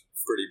 I was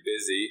pretty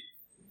busy.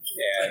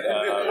 And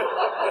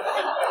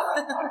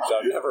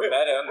so I've never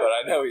met him, but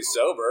I know he's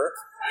sober.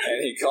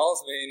 And he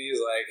calls me and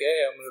he's like,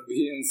 hey, I'm going to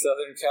be in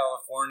Southern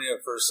California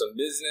for some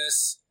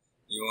business.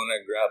 You want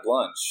to grab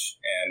lunch?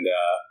 And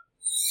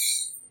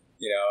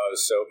I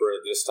was sober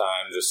at this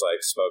time, just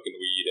like smoking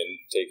weed and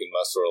taking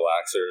muscle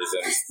relaxers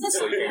and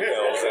sleeping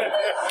pills.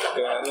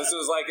 And this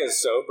was like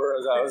as sober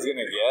as I was going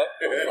to get.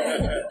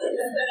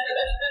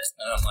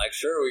 And I'm like,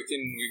 sure, we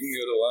can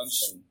go to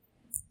lunch. And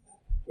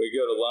we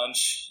go to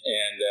lunch,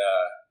 and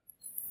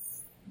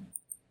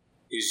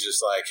he's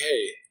just like,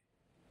 hey,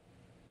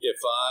 if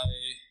I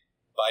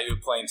buy you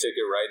a plane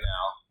ticket right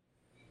now,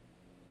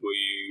 will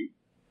you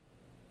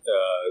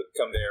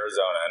come to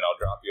Arizona, and I'll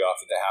drop you off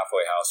at the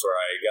halfway house where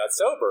I got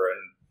sober?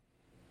 And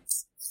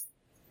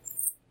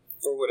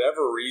for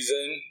whatever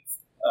reason,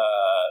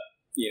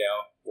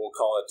 we'll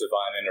call it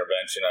divine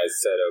intervention, I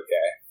said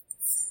okay.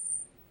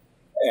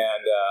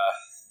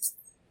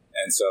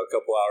 And so a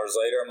couple hours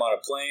later, I'm on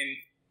a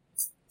plane,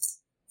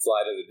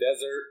 fly to the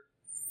desert,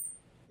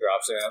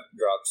 drops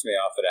me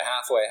off at a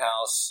halfway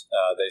house.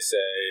 They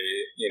say,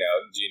 do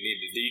you need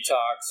to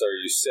detox? Are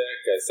you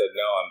sick? I said,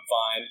 no, I'm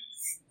fine.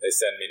 They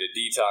send me to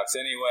detox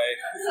anyway.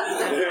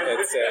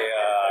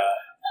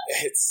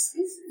 It's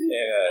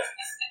in a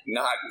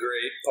not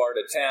great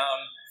part of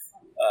town,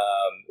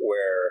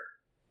 where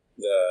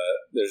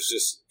there's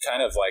just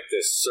kind of like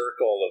this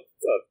circle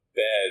of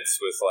beds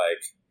with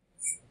like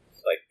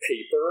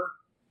paper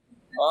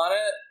on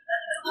it,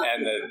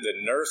 and the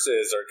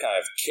nurses are kind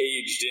of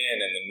caged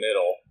in the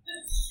middle,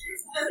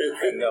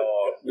 and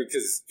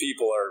because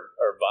people are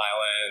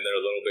violent and they're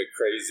a little bit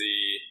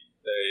crazy.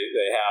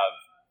 They have,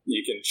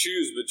 you can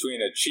choose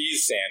between a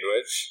cheese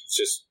sandwich,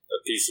 just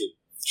a piece of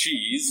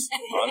cheese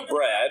on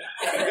bread,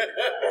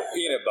 or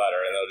peanut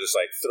butter, and they'll just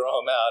like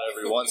throw them out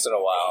every once in a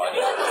while. And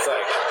it's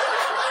like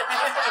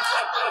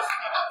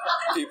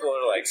people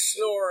are like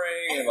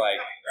snoring and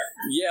like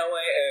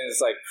yelling, and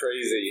it's like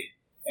crazy.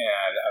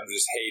 And I'm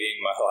just hating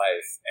my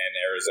life in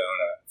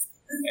Arizona.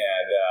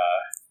 And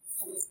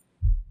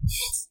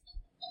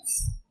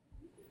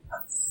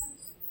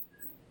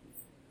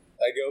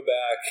I go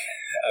back.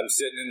 I'm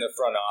sitting in the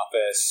front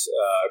office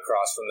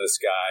across from this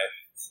guy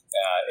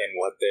in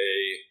what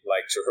they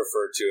like to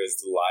refer to as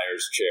the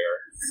liar's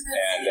chair.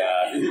 And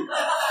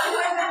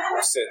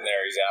we're sitting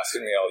there. He's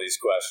asking me all these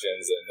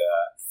questions, and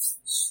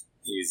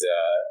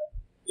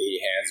he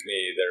hands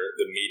me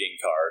the meeting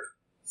card.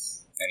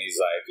 And he's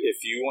like,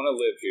 if you want to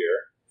live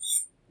here,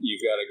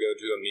 you've got to go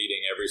to a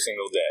meeting every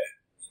single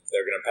day.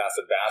 They're going to pass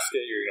a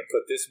basket. You're going to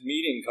put this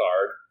meeting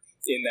card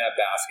in that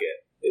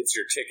basket. It's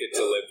your ticket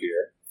to live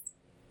here.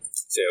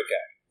 Say,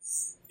 okay.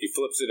 He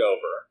flips it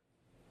over.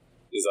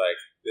 He's like,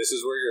 this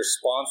is where your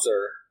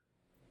sponsor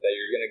that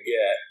you're going to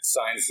get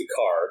signs the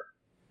card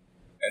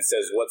and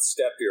says what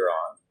step you're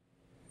on.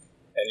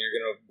 And you're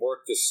going to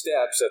work the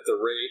steps at the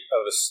rate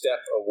of a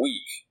step a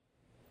week,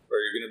 or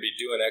you're going to be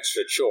doing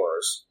extra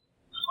chores.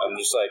 I'm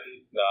just like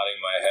nodding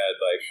my head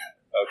like,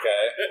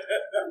 okay.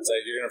 It's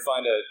like you're going to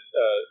find a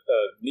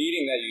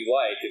meeting that you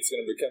like. It's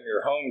going to become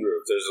your home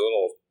group. There's a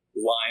little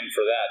line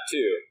for that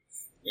too.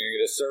 You're going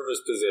to get a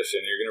service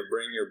position. You're going to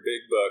bring your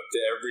big book to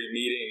every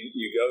meeting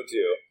you go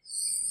to.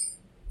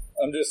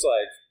 I'm just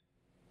like,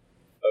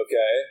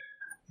 okay.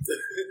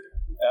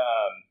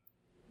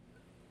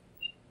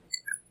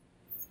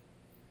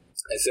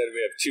 I said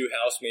we have 2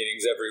 house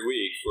meetings every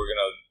week. We're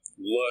going to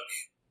look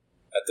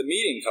at the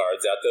meeting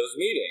cards at those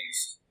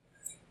meetings.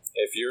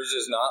 If yours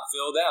is not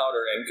filled out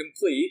or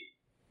incomplete,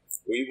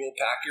 we will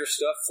pack your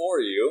stuff for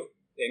you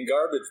in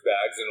garbage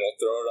bags and we'll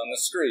throw it on the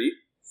street.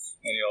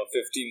 And you'll have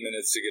 15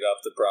 minutes to get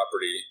off the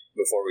property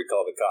before we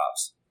call the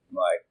cops. I'm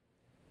like,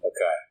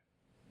 okay.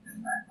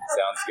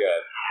 Sounds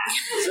good.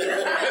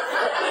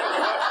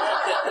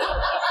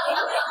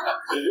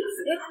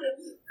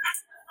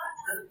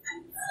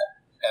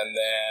 And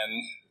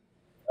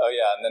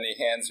then he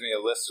hands me a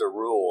list of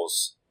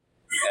rules.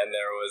 And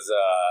there was,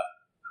 I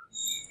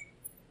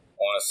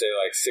want to say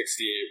like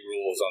 68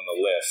 rules on the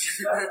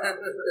list.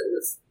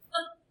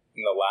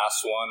 And the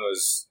last one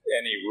was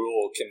any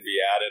rule can be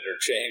added or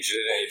changed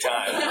at any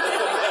time.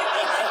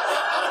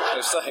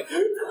 It's like,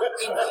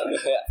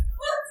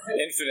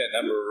 infinite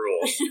number of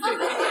rules.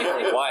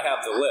 Why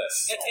have the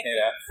list? You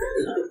know?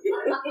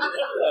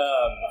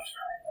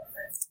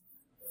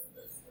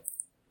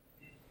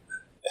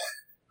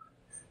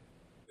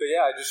 But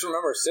yeah, I just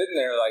remember sitting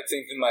there like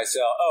thinking to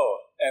myself,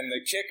 oh, and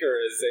the kicker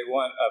is they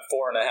want a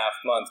 4.5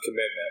 month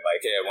commitment.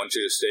 Like, hey, I want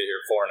you to stay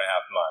here 4.5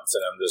 months.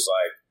 And I'm just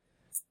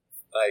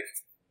like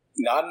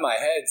nodding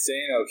my head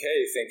saying,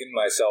 okay, thinking to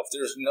myself,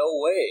 there's no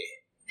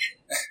way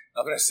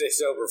I'm going to stay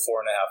sober 4.5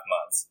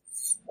 months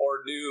or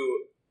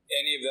do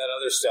any of that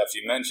other stuff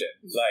you mentioned.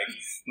 Like,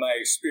 my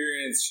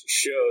experience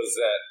shows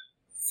that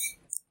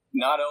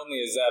not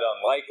only is that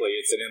unlikely,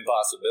 it's an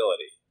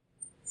impossibility.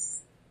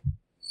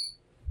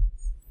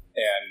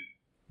 And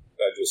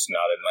I just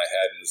nodded my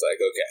head and was like,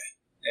 okay.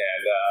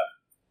 And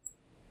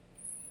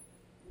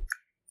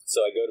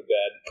so I go to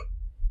bed.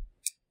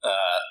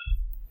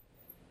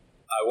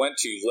 I went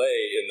to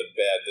lay in the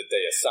bed that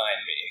they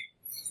assigned me.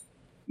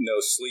 No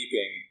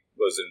sleeping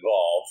was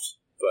involved,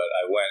 but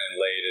I went and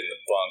laid in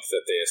the bunk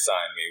that they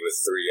assigned me with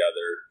 3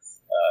 other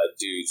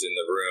dudes in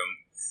the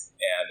room.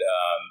 And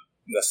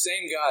the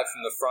same guy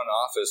from the front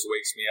office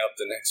wakes me up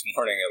the next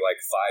morning at like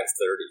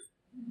 5:30.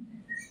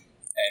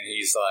 And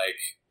he's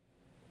like,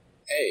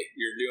 hey,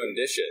 you're doing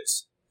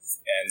dishes.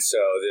 And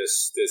so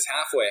this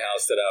halfway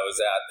house that I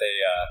was at,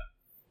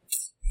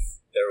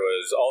 there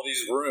was all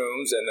these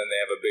rooms, and then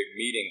they have a big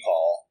meeting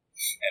hall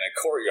and a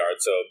courtyard.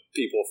 So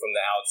people from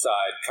the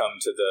outside come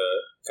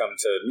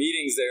to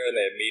meetings there, and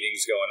they have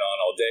meetings going on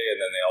all day.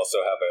 And then they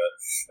also have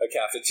a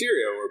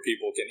cafeteria where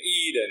people can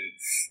eat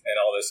and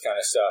all this kind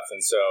of stuff.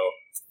 And so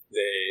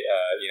they,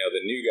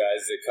 the new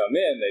guys that come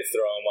in, they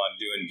throw them on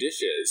doing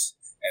dishes.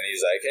 And he's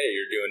like, hey,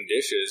 you're doing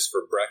dishes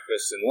for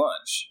breakfast and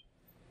lunch.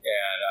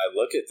 And I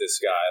look at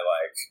this guy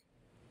like,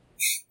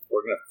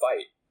 we're going to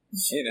fight,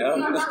 you know?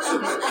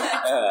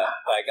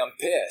 Like, I'm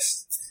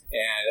pissed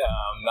and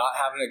not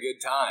having a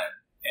good time.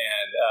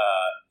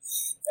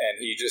 And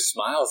he just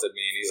smiles at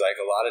me and he's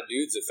like, a lot of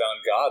dudes have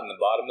found God in the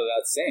bottom of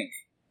that sink.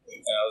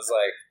 And I was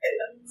like,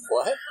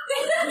 what?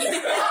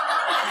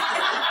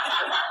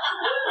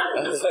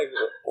 I was like,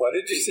 what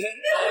did you say?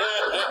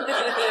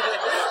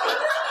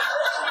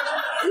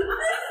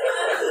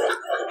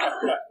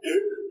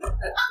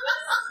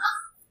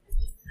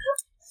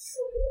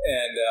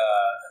 And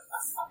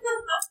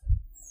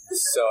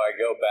so I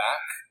go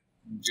back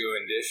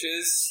doing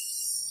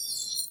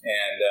dishes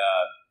and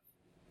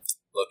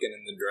looking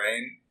in the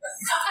drain.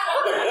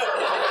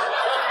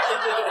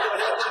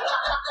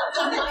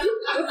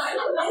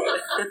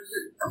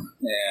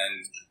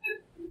 And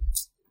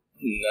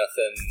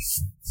nothing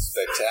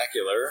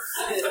spectacular.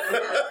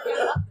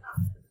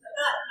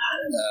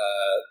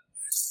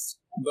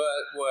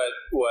 But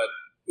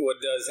what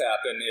does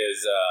happen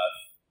is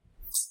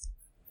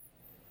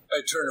I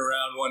turn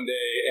around one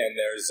day and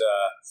there's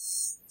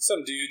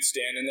some dude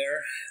standing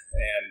there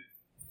and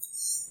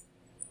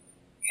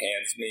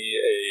hands me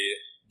a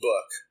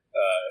book,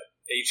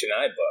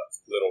 H&I book,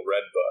 little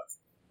red book.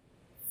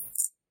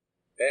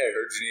 Hey, I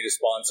heard you need a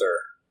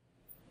sponsor.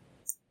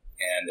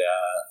 And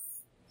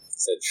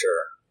said,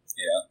 sure,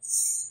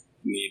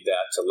 need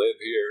that to live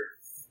here.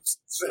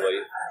 It's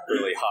really,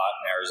 really hot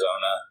in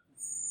Arizona.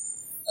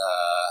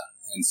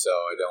 And so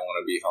I don't want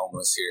to be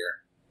homeless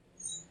here.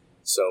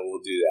 So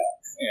we'll do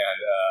that.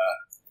 And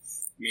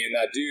me and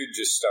that dude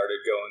just started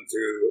going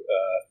through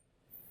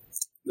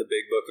the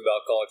big book of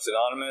Alcoholics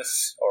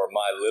Anonymous, or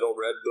my little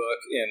red book,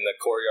 in the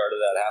courtyard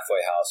of that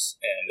halfway house.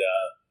 And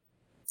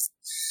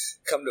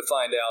come to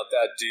find out,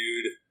 that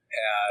dude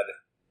had,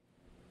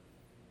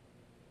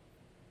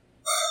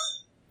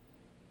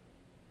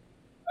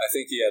 I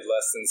think he had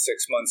less than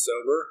 6 months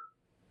sober.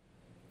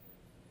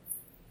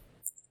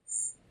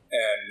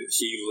 And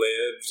he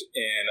lived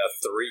in a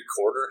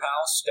 3-quarter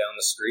house down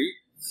the street.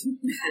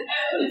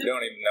 You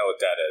don't even know what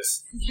that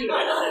is.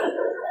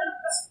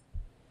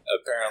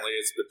 Apparently,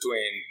 it's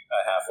between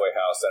a halfway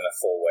house and a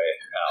full-way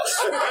house.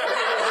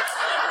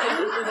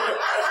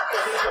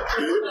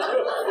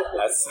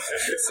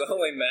 It's the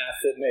only math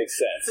that makes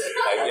sense,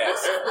 I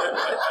guess.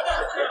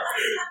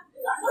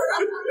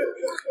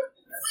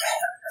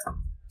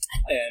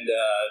 And,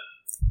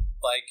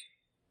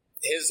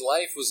 his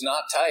life was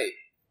not tight.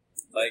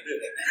 Like,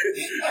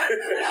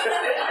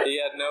 he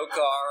had no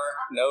car,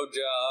 no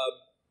job,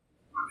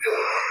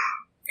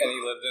 and he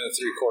lived in a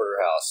 3-quarter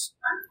house.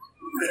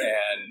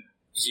 And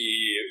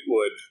he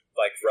would,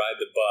 ride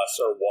the bus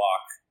or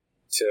walk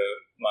to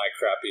my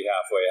crappy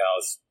halfway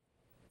house,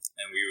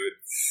 and we would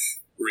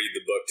read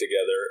the book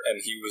together,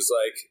 and he was,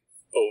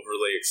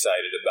 overly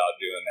excited about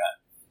doing that.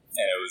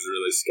 And it was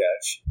really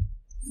sketch.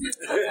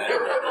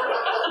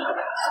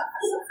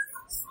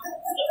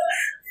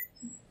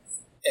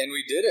 And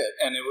we did it,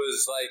 and it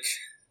was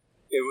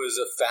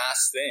a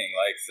fast thing.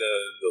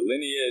 The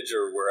lineage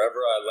or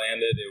wherever I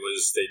landed, it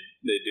was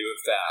they do it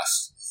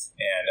fast.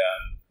 And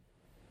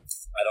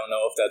I don't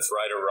know if that's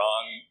right or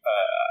wrong.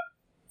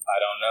 I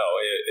don't know.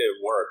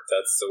 It worked.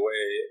 That's the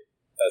way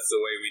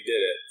we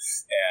did it.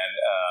 And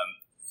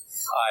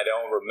I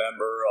don't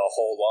remember a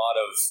whole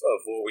lot of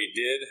what we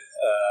did.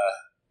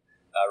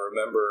 I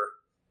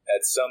remember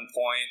at some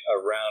point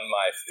around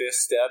my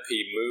 5th step,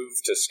 he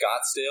moved to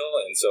Scottsdale,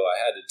 and so I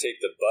had to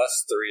take the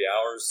bus 3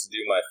 hours to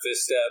do my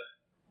 5th step.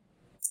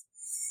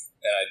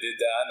 And I did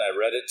that, and I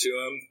read it to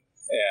him,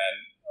 and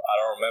I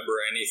don't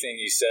remember anything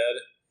he said.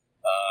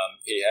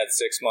 He had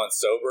 6 months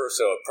sober,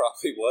 so it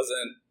probably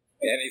wasn't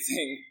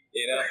anything,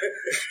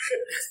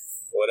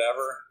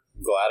 whatever.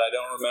 Glad I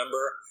don't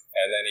remember.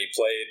 And then he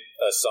played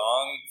a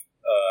song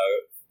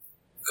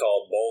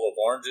called Bowl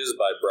of Oranges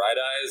by Bright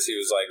Eyes. He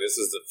was like, this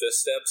is the 5th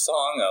step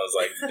song. I was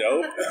like,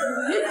 dope.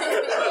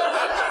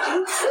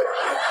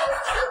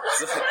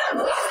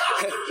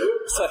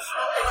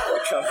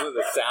 It comes with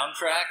a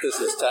soundtrack.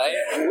 This is tight.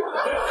 And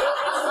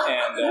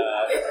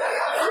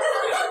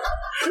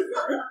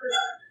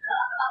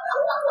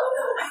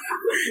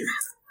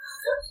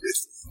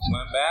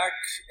went back,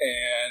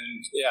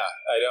 and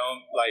I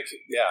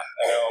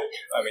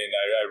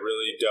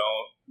really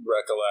don't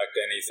recollect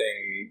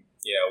anything.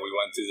 We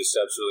went through the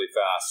steps really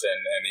fast,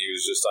 and he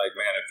was just like,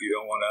 man, if you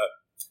don't want to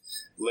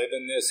live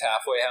in this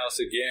halfway house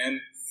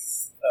again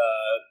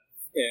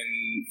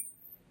in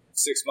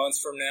 6 months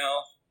from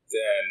now,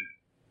 then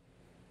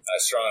I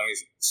strongly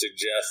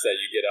suggest that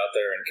you get out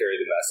there and carry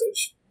the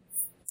message.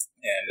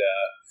 And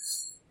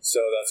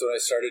so that's what I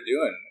started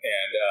doing.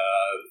 And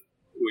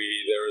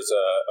there was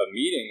a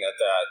meeting that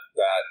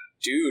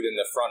dude in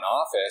the front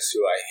office,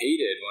 who I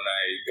hated when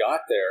I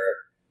got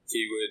there,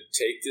 he would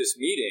take this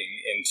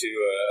meeting into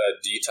a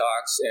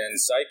detox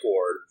and psych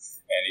ward,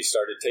 and he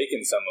started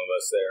taking some of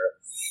us there.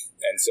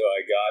 And so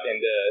I got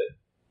into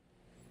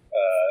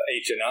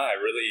H&I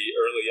really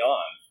early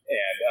on,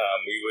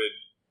 and we would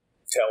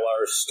tell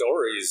our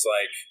stories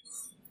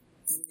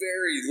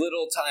very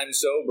little time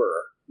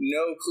sober,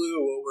 no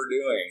clue what we're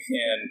doing.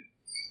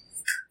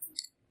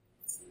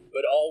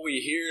 But all we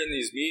hear in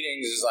these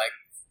meetings is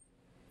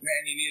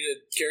man, you need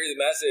to carry the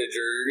message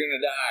or you're going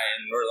to die.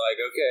 And we're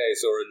like, okay.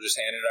 So we're just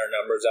handing our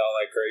numbers out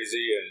like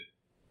crazy. And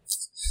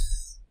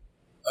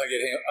I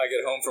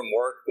get home from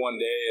work one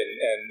day.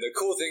 And the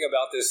cool thing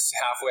about this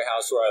halfway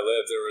house where I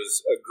live, there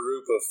was a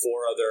group of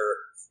 4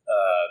 other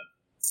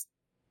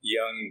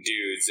young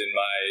dudes in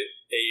my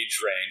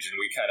age range. And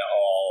we kind of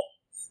all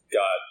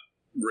got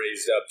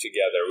raised up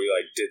together. We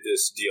did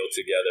this deal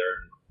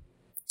together.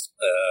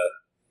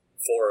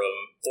 Four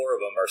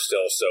of them are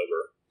still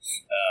sober.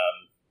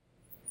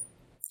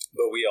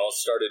 But we all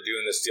started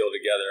doing this deal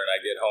together, and I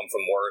get home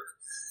from work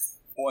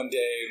one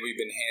day, and we've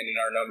been handing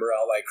our number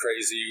out like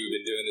crazy. We've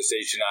been doing this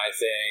H&I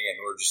thing, and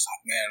we're just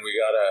like, man, we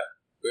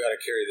gotta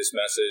carry this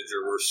message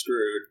or we're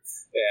screwed.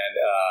 And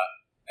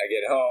I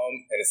get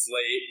home, and it's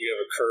late. We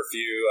have a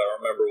curfew. I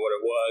don't remember what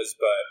it was,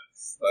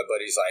 but my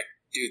buddy's like,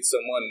 dude,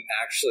 someone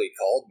actually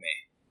called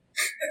me.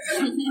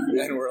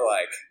 And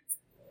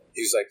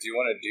he's like, do you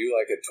want to do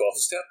a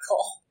 12-step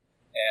call?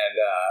 And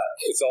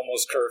it's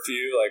almost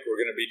curfew.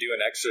 We're going to be doing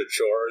extra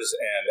chores,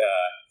 and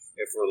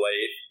if we're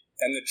late.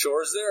 And the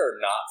chores there are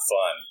not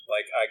fun.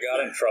 I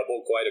got in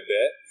trouble quite a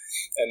bit,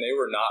 and they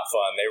were not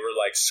fun. They were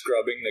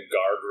scrubbing the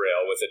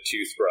guardrail with a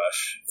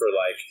toothbrush for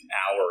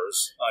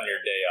hours on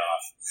your day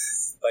off.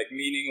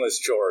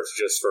 Meaningless chores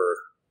just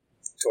for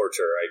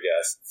torture, I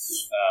guess.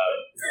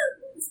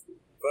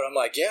 But I'm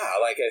like, yeah,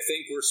 I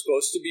think we're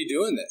supposed to be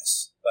doing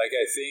this. I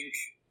think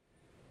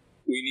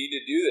we need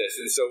to do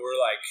this. And so we're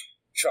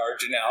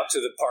charging out to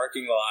the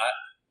parking lot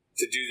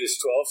to do this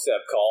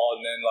 12-step call,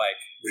 and then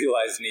like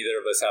realize neither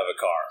of us have a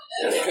car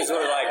because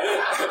we're like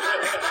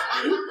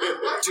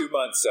 2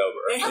 months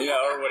sober,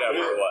 or whatever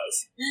it was.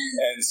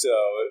 And so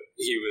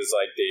he was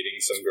like dating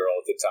some girl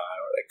at the time.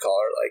 We're like, call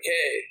her like,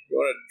 hey, you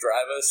want to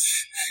drive us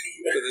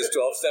to this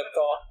 12-step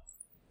call?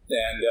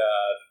 And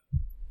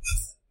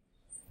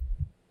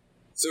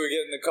so we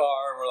get in the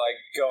car and we're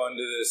like going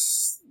to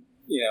this,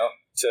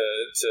 to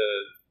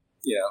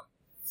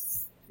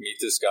meet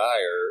this guy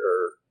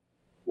or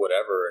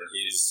whatever, and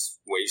he's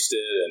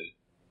wasted and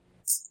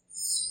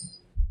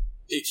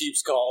he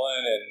keeps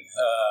calling, and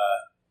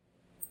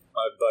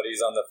my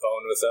buddy's on the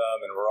phone with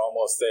him, and we're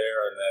almost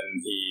there, and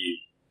then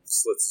he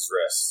slits his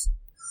wrist.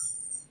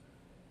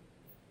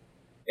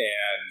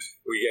 And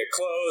we get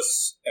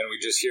close, and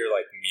we just hear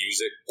like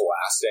music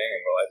blasting,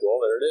 and we're like, well,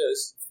 there it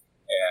is.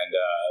 And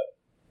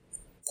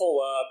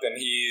pull up,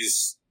 and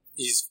he's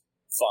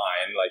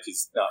fine. Like,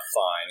 he's not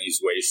fine,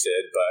 he's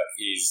wasted, but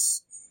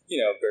he's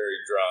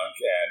very drunk,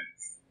 and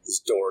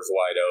his door's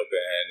wide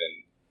open,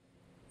 and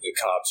the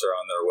cops are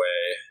on their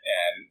way.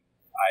 And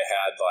I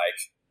had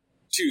like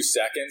 2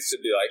 seconds to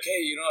be like,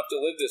 hey, you don't have to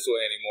live this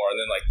way anymore, and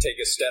then like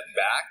take a step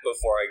back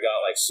before I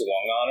got like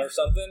swung on or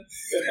something,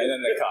 and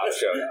then the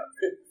cops showed up.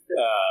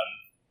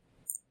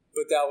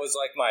 But that was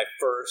like my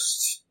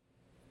first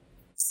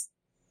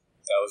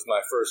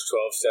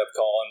 12-step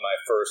call, and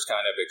my first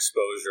kind of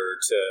exposure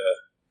to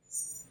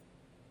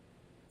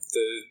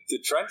the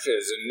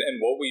trenches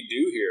and what we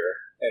do here.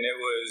 And it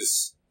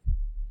was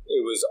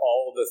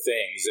all the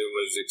things. It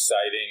was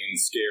exciting and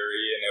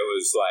scary, and it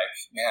was like,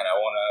 man, I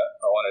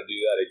want to do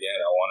that again.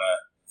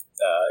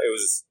 It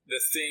was the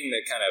thing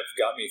that kind of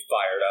got me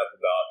fired up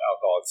about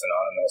Alcoholics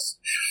Anonymous.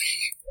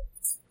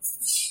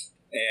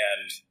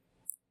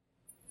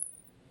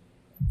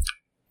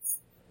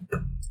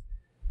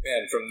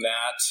 And from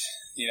that,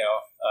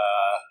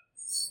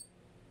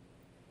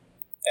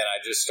 and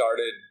I just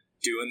started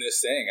doing this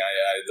thing.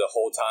 I the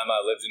whole time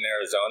I lived in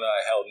Arizona,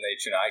 I held an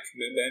H&I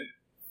commitment.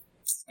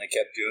 I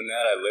kept doing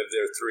that. I lived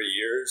there 3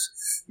 years.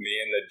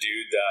 Me and the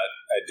dude that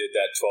I did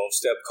that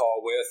 12-step call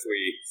with,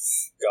 we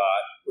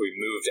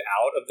moved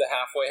out of the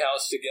halfway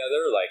house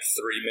together, like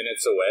 3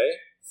 minutes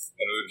away,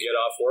 and we would get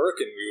off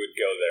work and we would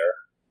go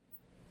there.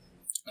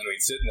 And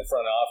we'd sit in the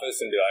front office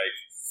and be like,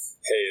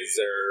 hey, is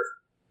there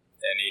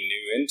any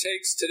new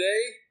intakes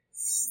today?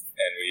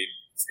 And we'd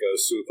go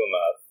swoop them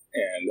up.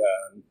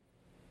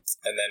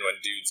 And then when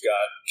dudes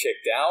got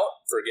kicked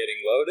out for getting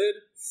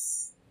loaded,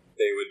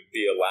 they would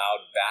be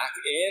allowed back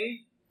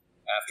in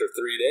after 3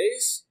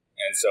 days.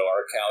 And so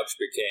our couch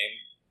became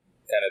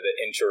kind of the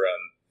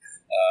interim.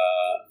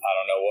 I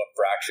don't know what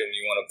fraction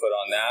you want to put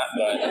on that,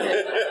 but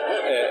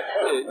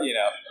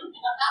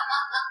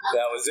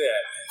that was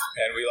it.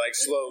 And we like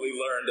slowly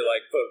learned to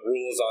like put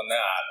rules on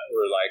that.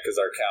 We're like, because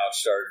our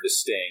couch started to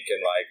stink,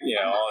 and like,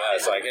 all that.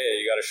 It's like, hey,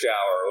 you got to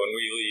shower. When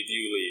we leave,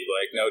 you leave.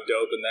 Like, no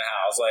dope in the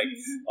house. Like,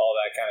 all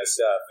that kind of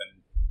stuff.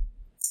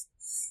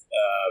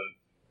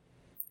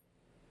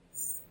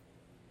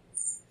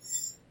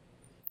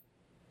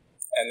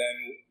 And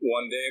then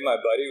one day my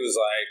buddy was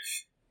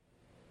like,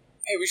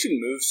 hey, we should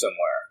move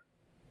somewhere.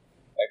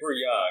 Like, we're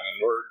young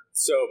and we're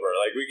sober.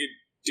 Like, we could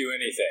do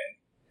anything.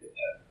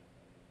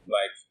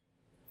 Like,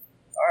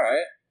 all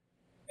right.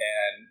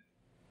 And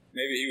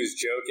maybe he was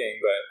joking,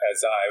 but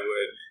as I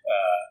would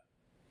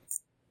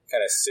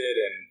kind of sit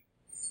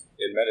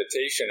in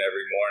meditation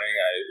every morning,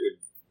 I would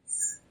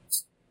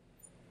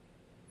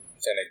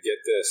kind of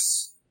get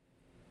this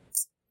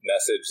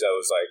message that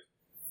was like,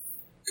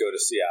 go to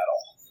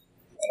Seattle.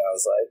 And I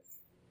was like,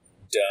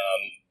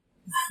 dumb.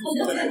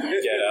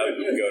 Get up,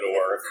 go to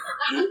work.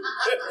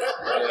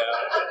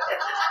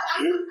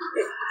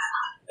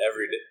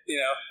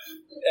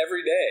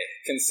 Every day,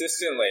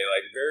 consistently,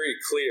 like very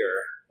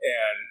clear.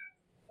 And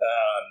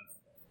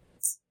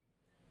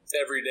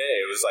every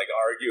day it was like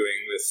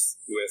arguing with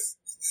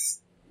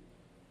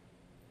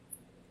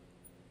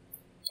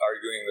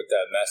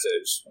that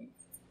message.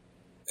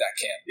 That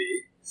can't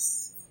be.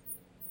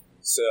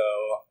 So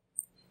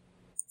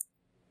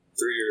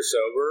 3 years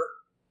sober,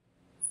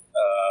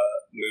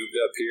 moved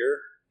up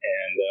here,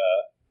 and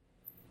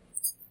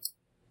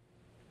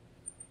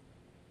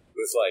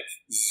with like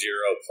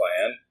zero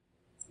plan,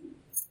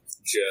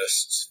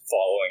 just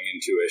following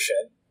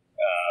intuition.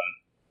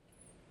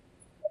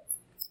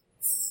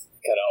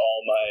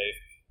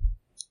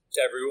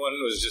 Everyone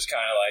was just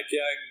kind of like,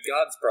 yeah,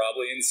 God's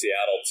probably in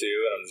Seattle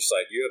too. And I'm just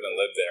like, you haven't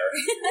lived there.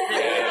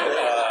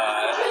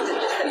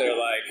 And they're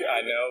like, I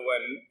know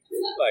when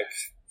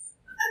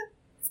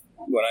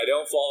I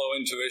don't follow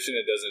intuition,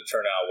 it doesn't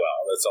turn out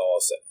well. That's all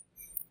I'll say.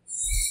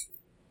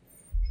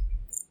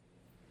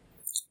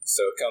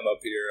 So come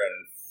up here,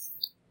 and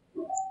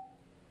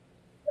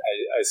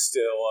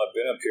I've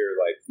been up here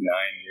like 9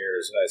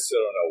 years, and I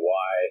still don't know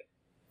why.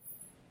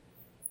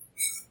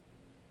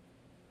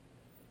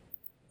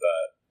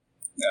 But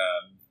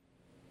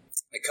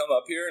I come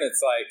up here, and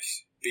it's like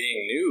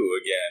being new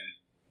again.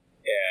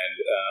 And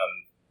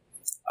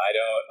I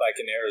don't, like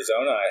in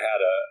Arizona, I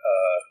had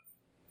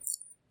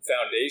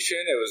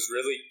foundation, it was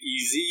really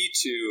easy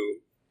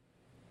to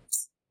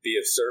be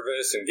of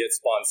service and get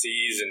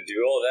sponsees and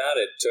do all that.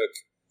 It took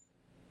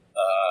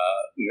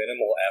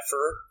minimal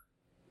effort,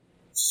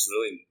 which is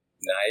really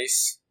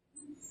nice.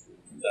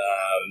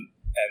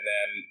 And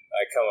then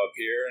I come up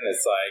here and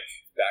it's like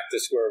back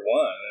to square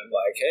one. And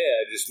like,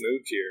 hey, I just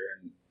moved here.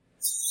 And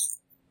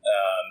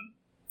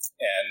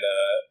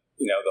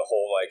the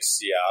whole like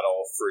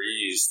Seattle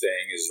freeze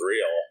thing is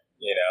real.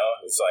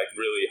 It's like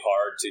really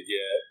hard to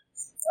get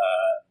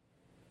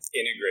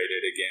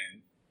integrated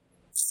again.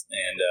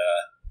 And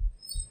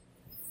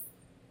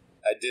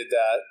I did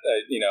that.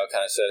 I,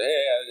 kind of said,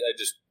 hey, I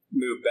just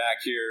moved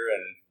back here,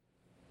 and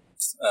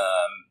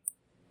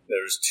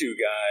there was two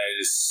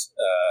guys,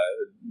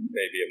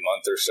 maybe a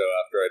month or so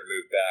after I'd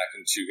moved back,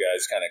 and two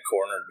guys kind of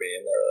cornered me,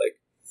 and they were like,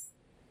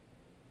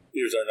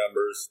 here's our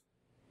numbers.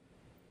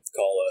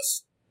 Call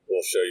us.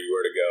 We'll show you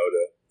where to go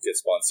to get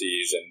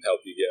sponsees and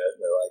help you get.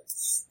 And they're like,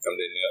 come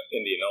to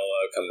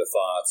Indianola, come to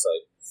Thoughts,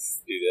 like,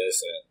 do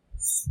this. And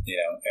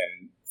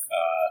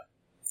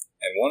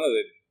one of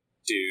the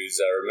dudes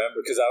I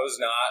remember, because I was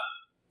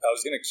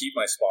going to keep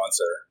my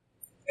sponsor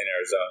in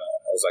Arizona.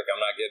 I was like, I'm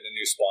not getting a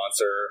new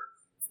sponsor.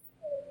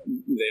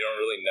 They don't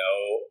really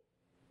know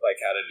like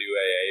how to do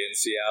AA in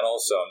Seattle,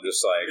 so I'm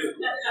just like,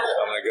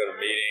 I'm gonna go to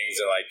meetings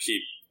and like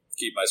keep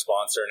my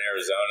sponsor in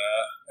Arizona,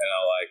 and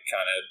I'll like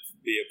kind of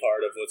be a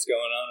part of what's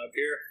going on up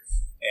here.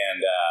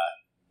 And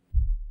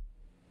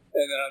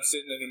then I'm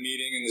sitting in a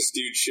meeting and this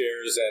dude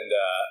shares, and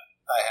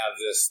I have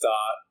this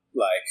thought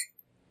like,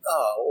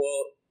 oh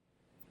well,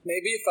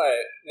 maybe if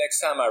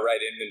next time I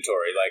write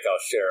inventory, like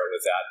I'll share it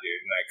with that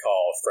dude. And I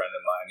call a friend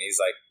of mine.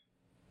 He's like,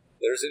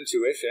 there's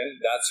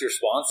Intuition. That's your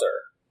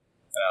sponsor.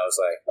 And I was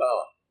like,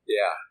 oh,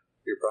 yeah,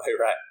 you're probably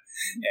right.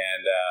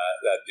 And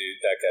that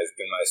guy's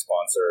been my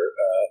sponsor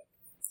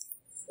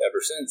ever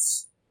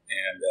since.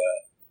 And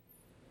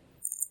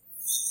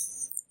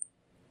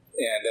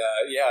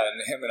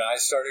him and I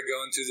started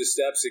going through the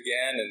steps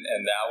again.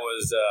 And that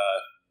was...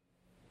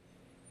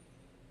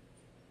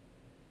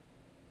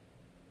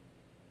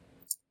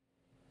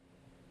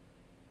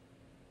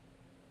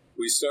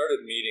 we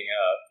started meeting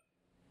up,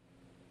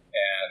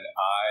 and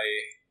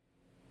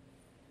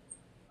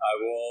I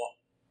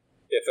will,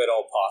 if at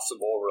all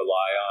possible,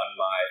 rely on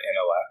my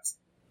intellect.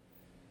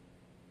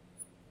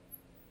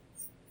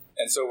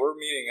 And so we're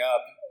meeting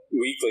up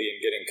weekly and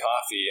getting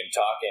coffee and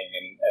talking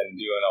and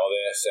doing all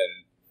this.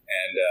 And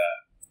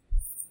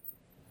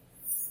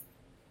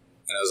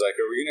I was like,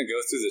 are we going to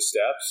go through the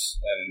steps?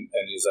 And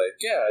he's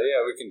like, yeah,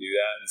 we can do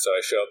that. And so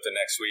I show up the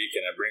next week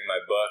and I bring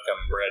my book.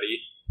 I'm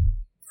ready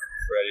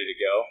to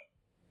go.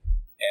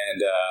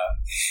 And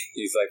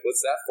he's like,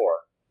 what's that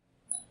for?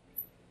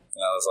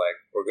 And I was like,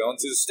 we're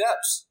going through the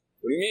steps.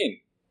 What do you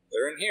mean?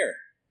 They're in here.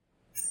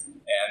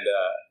 And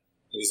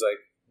he's like,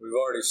 we've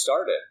already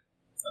started.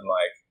 I'm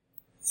like,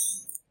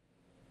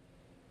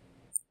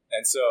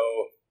 and so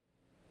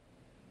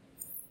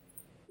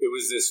it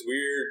was this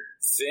weird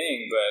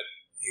thing, but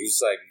he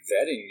was like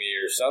vetting me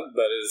or something,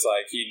 but it was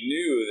like he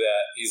knew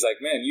that, he's like,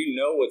 man, you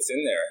know what's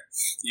in there.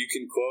 You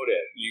can quote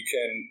it. You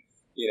can,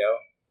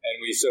 and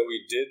we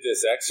did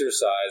this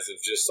exercise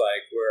of just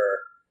like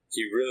where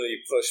he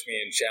really pushed me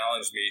and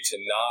challenged me to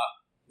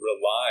not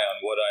rely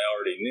on what I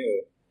already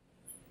knew.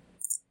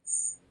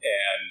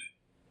 And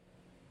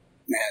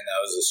man,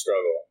 that was a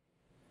struggle.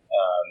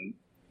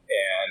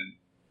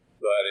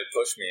 But it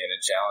pushed me and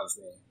it challenged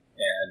me.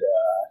 And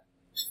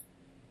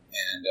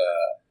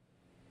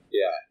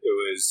it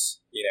was,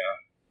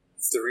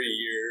 3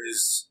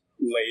 years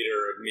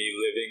later of me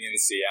living in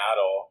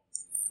Seattle,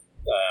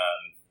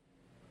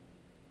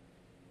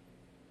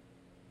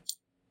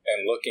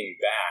 and looking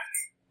back,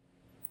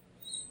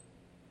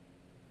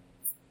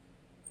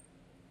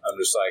 I'm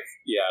just like,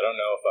 I don't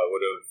know if I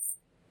would have.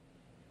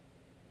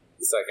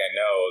 It's like I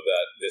know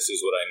that this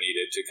is what I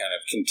needed to kind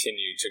of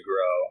continue to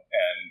grow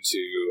and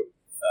to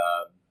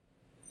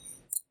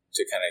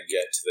kind of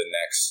get to the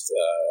next,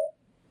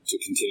 to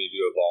continue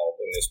to evolve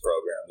in this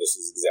program. This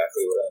is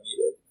exactly what I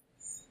needed.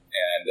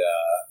 And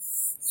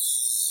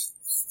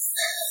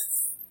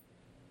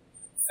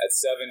at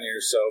 7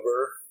 years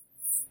sober,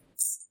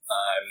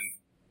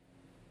 I'm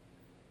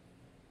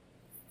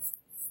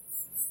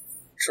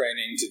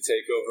training to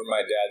take over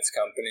my dad's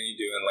company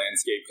doing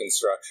landscape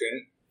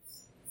construction.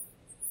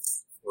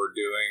 We're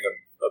doing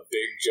a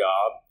big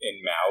job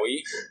in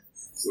Maui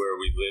where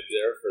we lived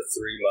there for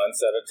 3 months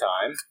at a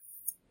time.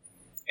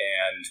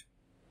 And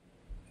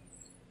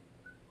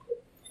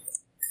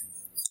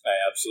I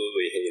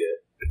absolutely hate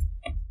it.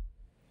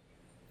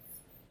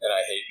 And I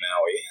hate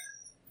Maui.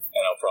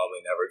 And I'll probably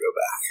never go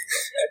back.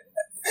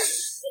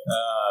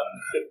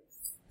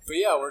 But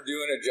yeah, we're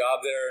doing a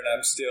job there, and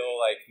I'm still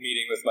like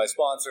meeting with my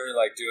sponsor and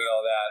like doing all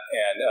that.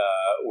 And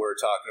we're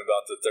talking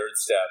about the third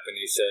step, and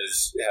he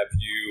says, have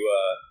you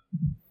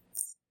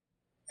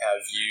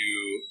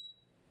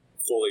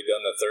fully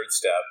done the third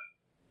step?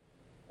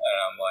 And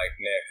I'm like,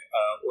 Nick,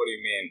 what do you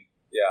mean?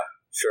 Yeah,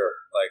 sure.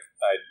 Like,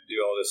 I do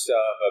all this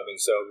stuff. I've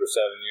been sober 7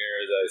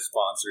 years. I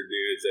sponsor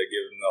dudes. I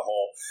give them the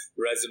whole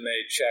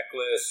resume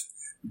checklist,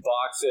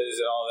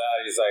 boxes, and all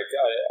that. He's like,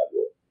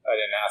 I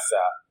didn't ask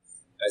that.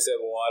 I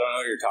said, well, I don't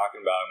know what you're talking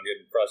about. I'm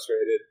getting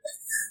frustrated.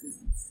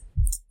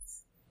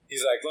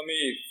 He's like, let me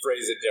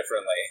phrase it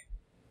differently.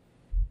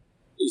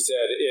 He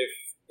said, if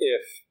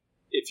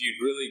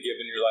you'd really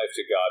given your life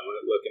to God,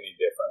 would it look any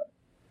different?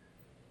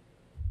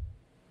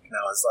 And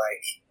I was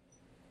like,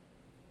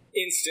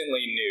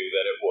 instantly knew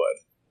that it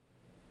would.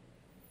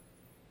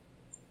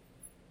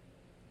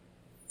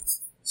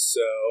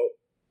 So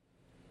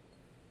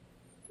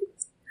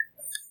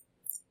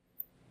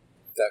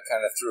that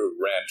kind of threw a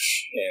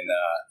wrench in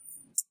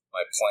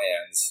my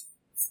plans.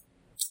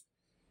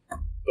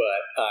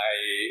 But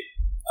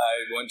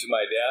I went to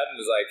my dad and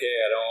was like,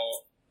 hey, I don't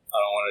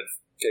want to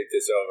take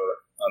this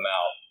over. I'm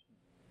out.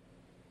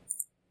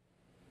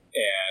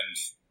 And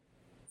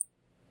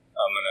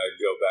I'm going to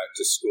go back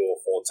to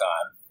school full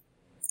time.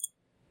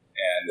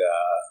 And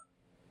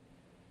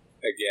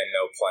again,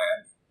 no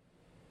plan.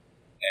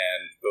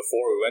 And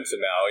before we went to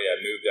Maui, I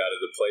moved out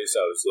of the place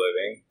I was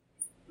living.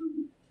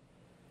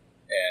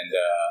 And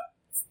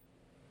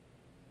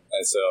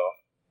so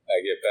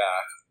I get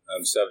back.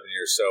 I'm 7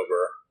 years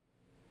sober.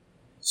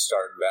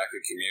 Starting back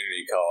at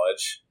community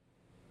college.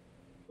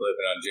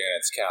 Living on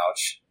Janet's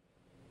couch.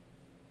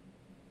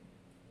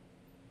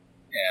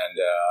 And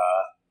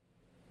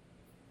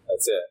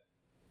that's it.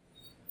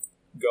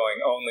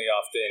 Going only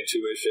off the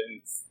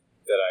intuition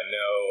that I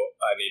know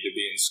I need to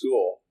be in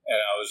school. And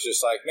I was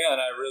just like,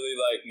 man, I really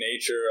like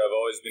nature. I've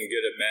always been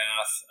good at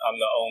math. I'm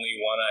the only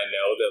one I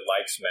know that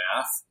likes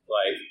math.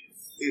 Like,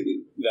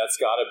 that's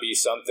got to be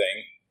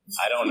something.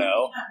 I don't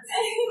know.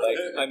 Like,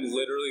 I'm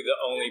literally the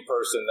only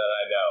person that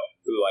I know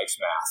who likes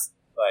math.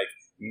 Like,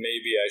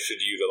 maybe I should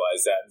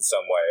utilize that in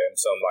some way. And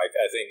so I'm like,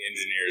 I think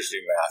engineers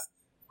do math.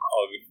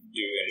 I'll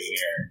do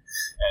engineering.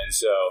 And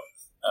so,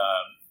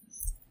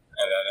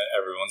 and then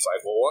everyone's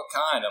like, well, what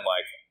kind? I'm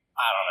like,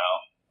 I don't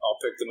know. I'll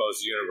pick the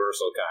most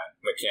universal kind,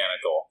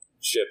 mechanical,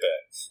 ship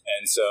it.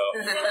 And so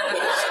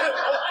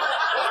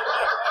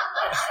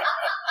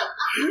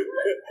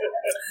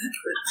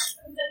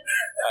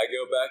I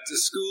go back to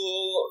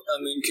school.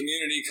 I'm in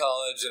community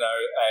college, and I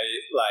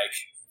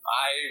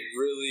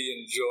really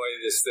enjoy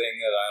this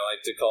thing that I like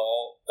to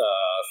call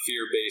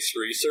fear-based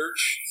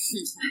research.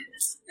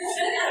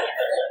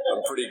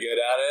 I'm pretty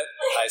good at it.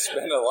 I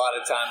spend a lot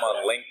of time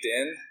on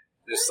LinkedIn,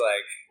 just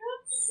like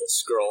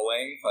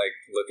scrolling, like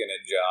looking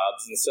at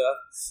jobs and stuff.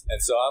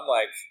 And so I'm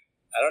like,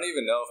 I don't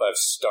even know if I've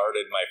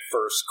started my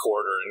first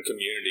quarter in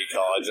community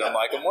college. And I'm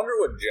like, I wonder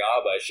what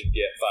job I should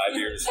get 5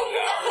 years from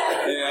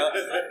now. You know?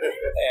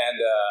 And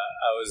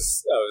I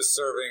was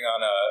serving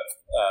on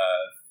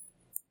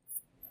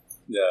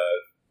the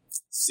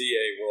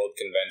CA World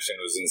Convention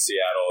was in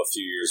Seattle a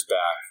few years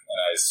back, and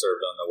I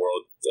served on the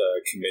World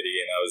Committee,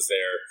 and I was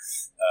there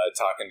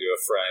talking to a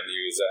friend.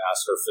 He was an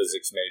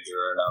astrophysics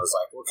major, and I was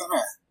like, what kind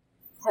of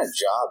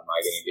job am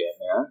I going to get,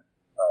 man?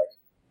 Like,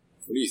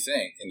 what do you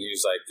think? And he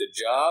was like, the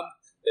job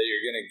that you're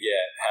going to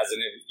get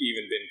hasn't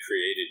even been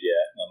created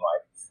yet. And I'm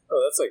like,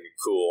 oh, that's like a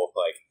cool,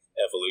 like,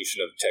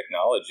 evolution of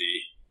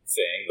technology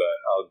thing, but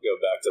I'll go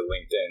back to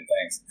LinkedIn,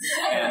 thanks.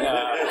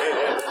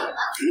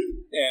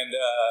 And,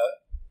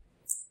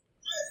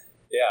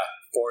 yeah,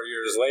 4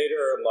 years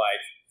later, I'm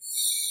like,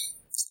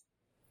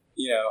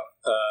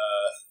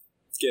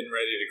 getting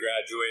ready to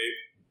graduate,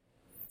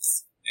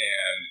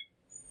 and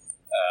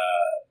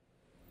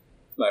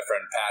my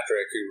friend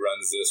Patrick, who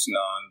runs this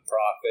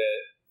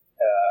nonprofit,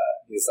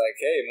 he's like,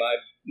 hey,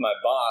 my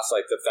boss,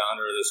 like the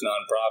founder of this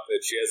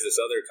nonprofit, she has this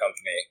other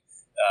company,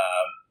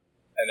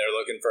 and they're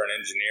looking for an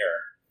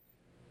engineer.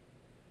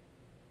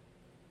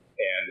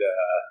 And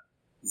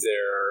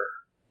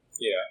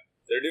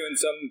they're doing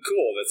something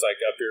cool that's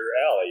like up your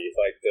alley,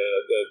 like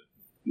the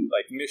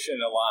like mission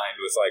aligned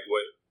with like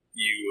what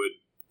you would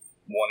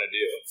want to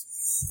do.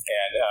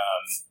 And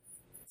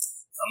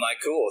I'm like,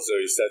 cool. So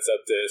he sets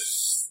up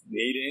this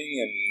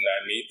meeting, and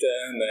I meet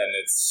them, and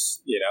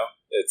it's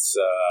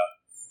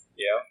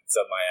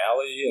up my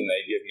alley, and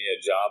they give me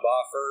a job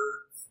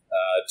offer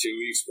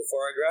 2 weeks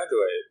before I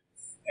graduate,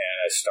 and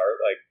I start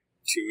like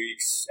 2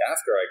 weeks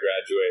after I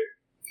graduate.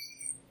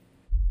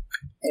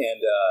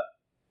 And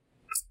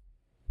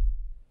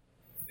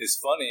it's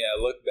funny, I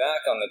look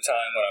back on the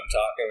time when I'm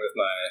talking with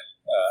my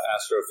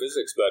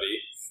astrophysics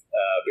buddy,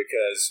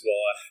 because,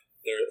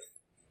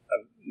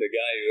 the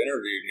guy who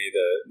interviewed me,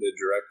 the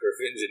director of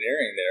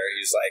engineering there,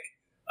 he's like,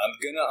 I'm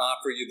going to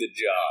offer you the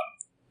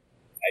job.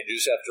 I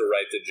just have to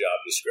write the job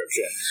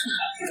description.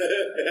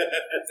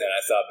 And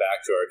I thought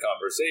back to our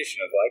conversation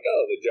of like,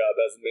 oh, the job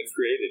hasn't been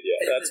created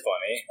yet. That's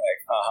funny.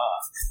 Like,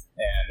 haha.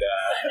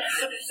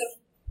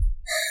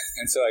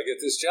 And so I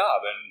get this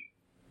job,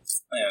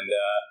 and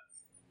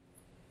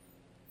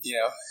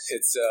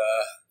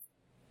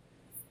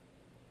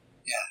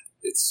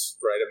it's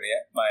right up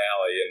my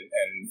alley,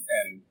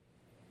 and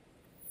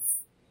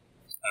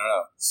I don't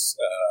know, it's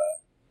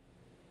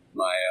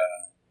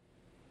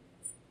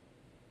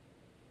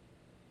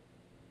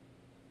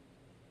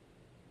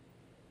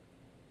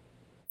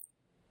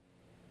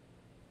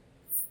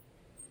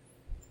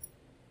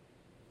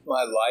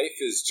my life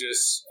is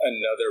just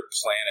another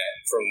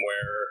planet from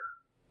where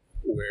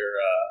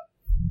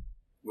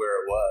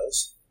it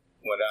was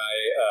when I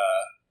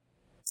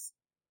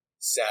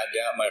sat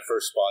down. My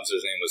first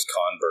sponsor's name was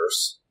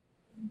Converse,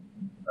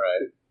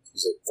 right? He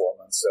was like 4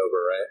 months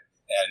sober, right?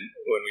 And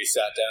when we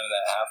sat down in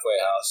that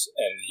halfway house,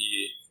 and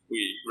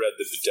we read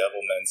the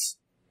Bedevilments,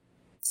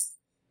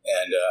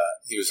 and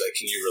he was like,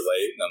 "Can you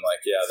relate?" And I'm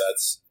like, "Yeah,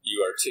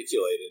 you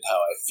articulated how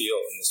I feel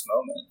in this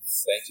moment.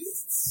 Thank you."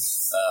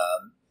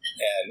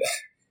 And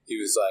he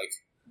was like,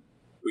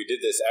 we did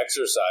this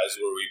exercise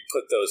where we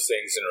put those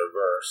things in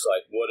reverse.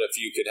 Like, what if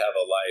you could have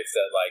a life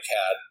that like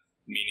had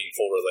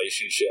meaningful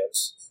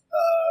relationships,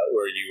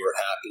 where you were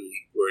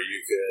happy, where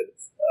you could,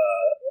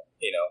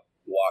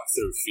 walk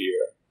through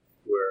fear,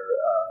 where,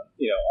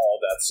 all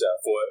that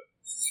stuff. What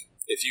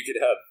if you could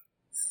have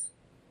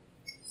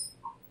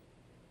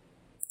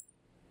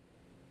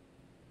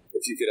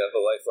a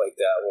life like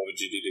that, what would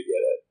you do to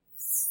get it?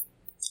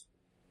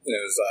 And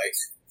it was like,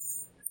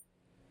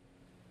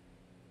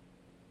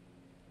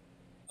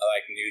 I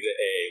knew the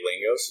AA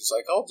lingo, so it's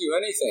like, I'll do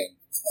anything.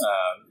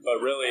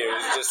 But really, it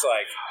was just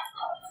like,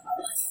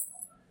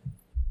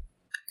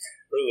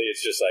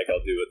 it's just like,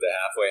 I'll do what the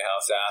halfway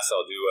house asks,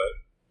 I'll do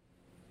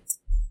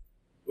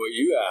what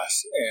you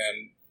ask.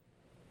 And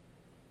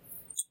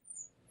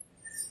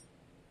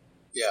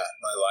yeah,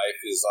 my life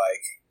is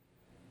like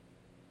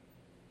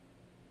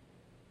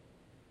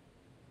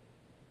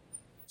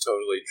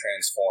totally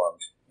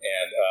transformed.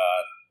 And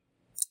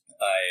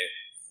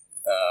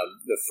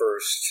the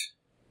first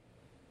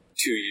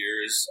 2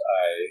 years,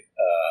 I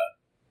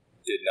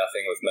did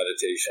nothing with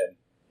meditation.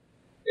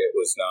 It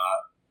was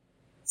not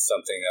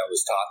something that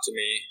was taught to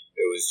me.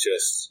 It was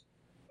just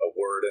a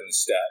word and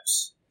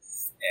steps.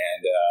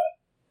 And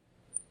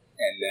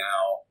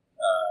now,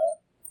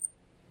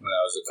 when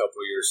I was a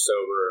couple years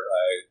sober,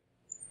 I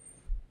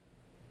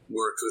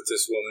worked with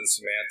this woman,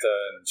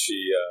 Samantha, and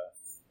she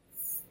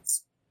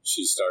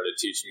started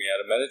teaching me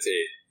how to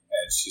meditate,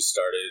 and she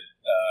started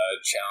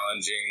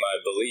challenging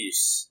my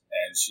beliefs,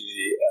 and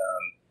she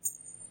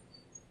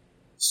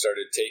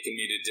started taking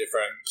me to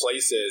different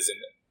places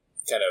and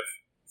kind of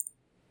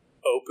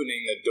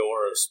opening the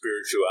door of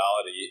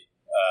spirituality,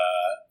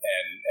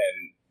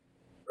 and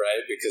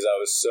right, because I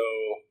was so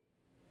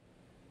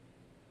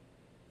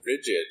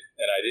rigid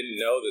and I didn't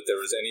know that there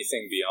was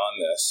anything beyond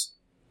this.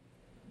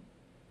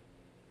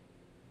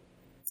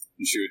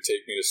 And she would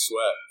take me to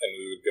sweat, and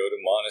we would go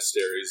to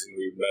monasteries and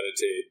we would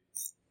meditate,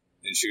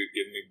 and she would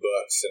give me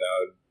books and I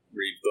would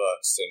read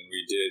books, and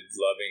we did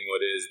Loving What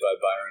Is by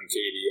Byron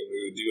Katie, and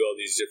we would do all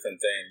these different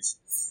things,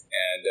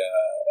 and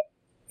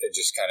it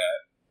just kind of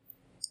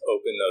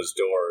opened those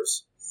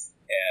doors.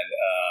 And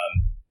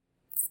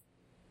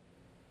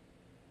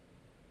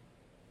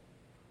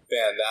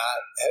man,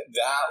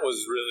 that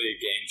was really a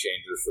game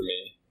changer for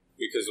me,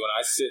 because when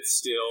I sit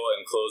still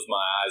and close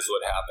my eyes,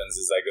 what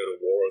happens is I go to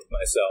war with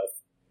myself.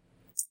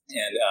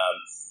 And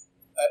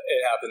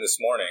it happened this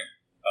morning.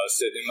 I was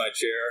sitting in my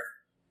chair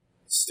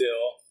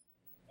still,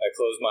 I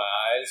closed my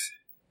eyes,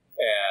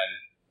 and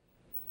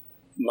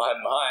my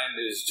mind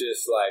is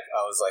just like,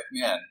 I was like,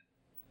 man,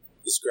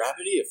 is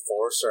gravity a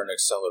force or an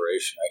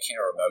acceleration? I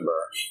can't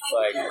remember.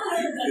 Like,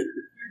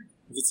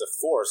 if it's a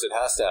force, it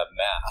has to have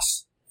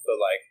mass. But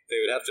like,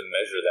 they would have to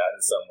measure that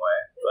in some way.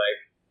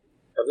 Like,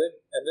 have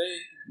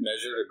they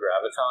measured a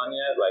graviton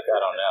yet? Like, I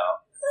don't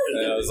know.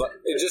 And it was like,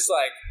 it just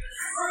like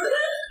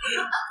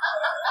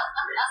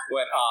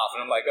went off,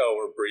 and I'm like, oh,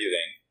 we're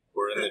breathing.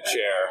 We're in the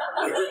chair.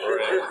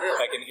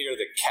 I can hear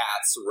the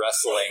cats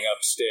wrestling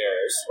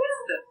upstairs,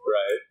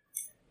 right?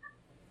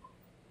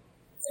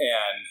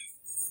 And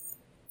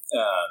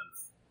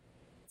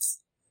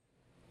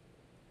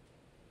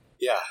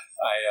yeah,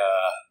 I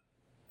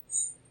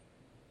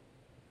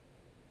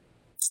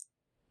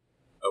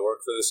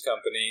work for this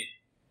company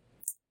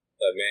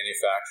that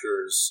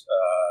manufactures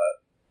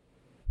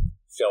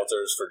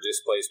shelters for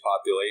displaced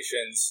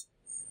populations,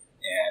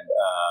 and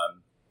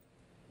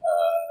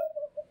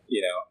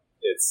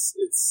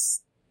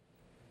it's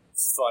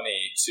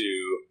funny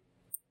to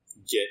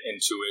get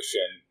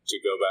intuition to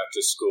go back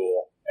to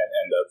school and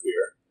end up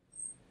here.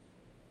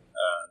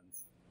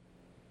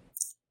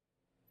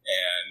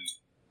 And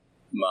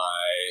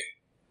my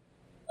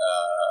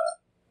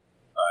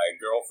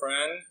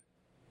girlfriend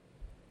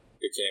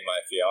became my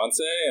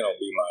fiance, and will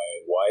be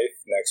my wife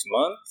next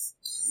month.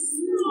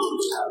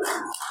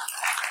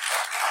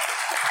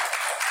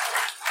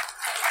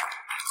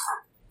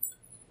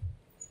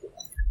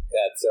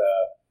 That's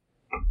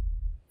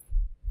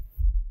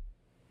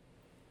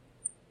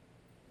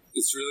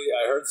it's really,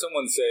 I heard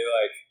someone say,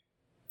 like,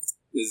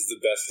 this is the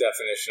best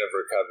definition of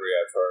recovery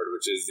I've heard,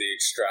 which is the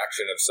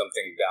extraction of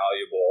something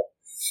valuable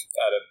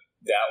out of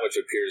that which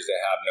appears to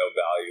have no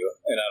value.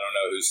 And I don't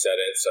know who said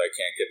it, so I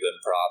can't give them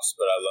props,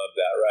 but I love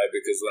that, right?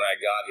 Because when I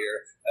got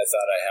here, I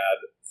thought I had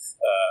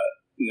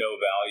no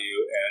value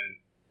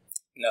and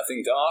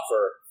nothing to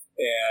offer.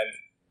 And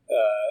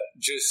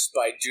just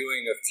by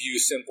doing a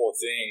few simple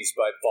things,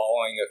 by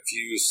following a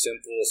few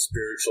simple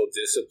spiritual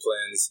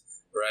disciplines,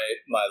 right?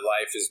 My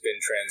life has been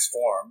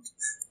transformed,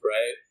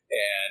 right?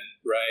 And,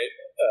 right,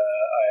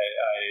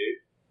 I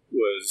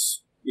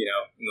was, in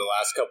the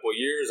last couple of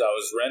years, I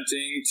was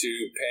renting to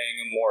paying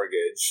a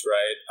mortgage,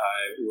 right?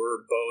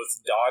 We're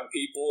both dog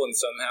people, and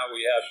somehow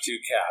we have 2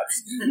 cats,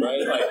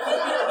 right?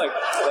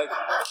 Like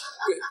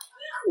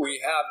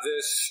we have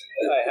this.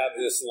 I have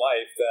this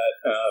life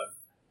that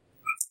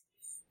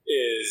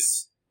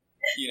is,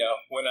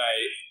 when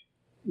I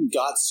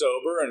got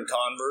sober and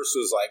Converse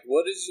was like,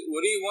 what do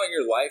you want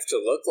your life to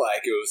look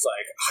like? It was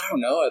like, I don't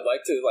know. I'd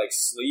like to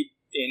sleep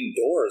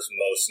indoors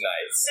most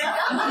nights.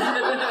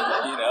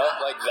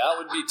 Like that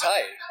would be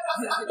tight.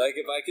 Like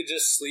if I could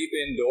just sleep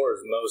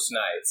indoors most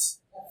nights.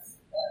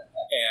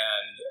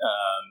 And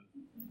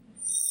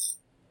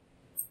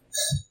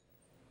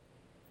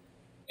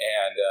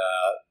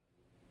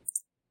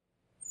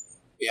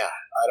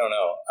I don't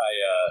know. I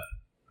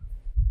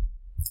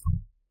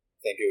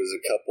think it was a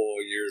couple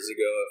of years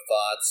ago at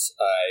FOTS.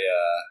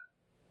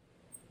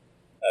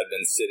 I'd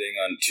been sitting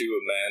on 2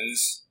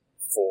 amends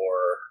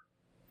for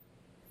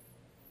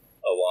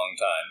a long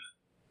time,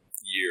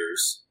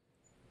 years,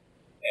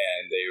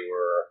 and they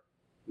were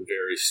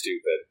very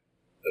stupid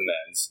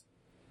amends.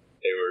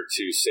 They were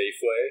to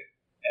Safeway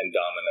and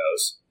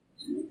Domino's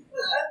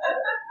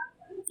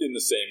in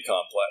the same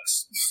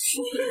complex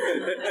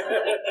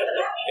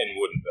in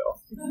Woodinville.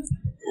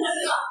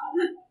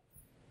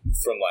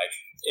 From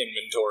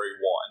inventory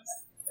 1.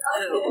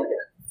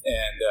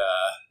 And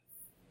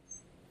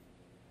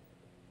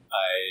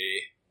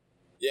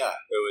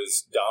it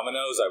was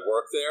Domino's. I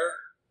worked there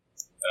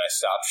and I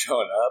stopped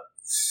showing up.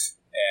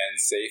 And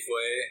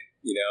Safeway,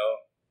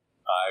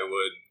 I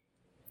would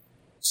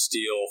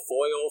steal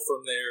foil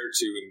from there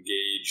to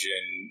engage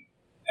in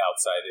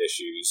outside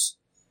issues.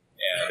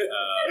 And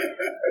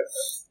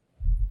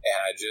and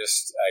I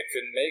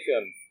couldn't make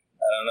them.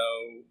 I don't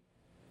know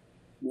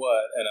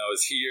what. And I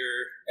was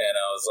here and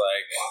I was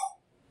like,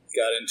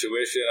 got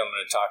intuition. I'm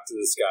going to talk to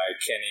this guy,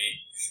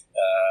 Kenny.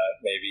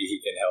 Maybe he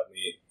can help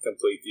me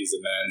complete these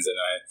amends. And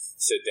I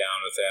sit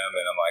down with him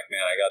and I'm like,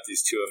 man, I got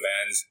these 2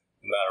 amends.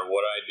 No matter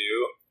what I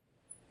do,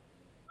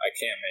 I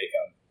can't make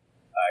them.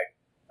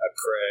 I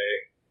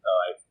pray.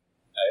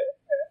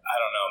 I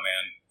don't know,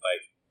 man.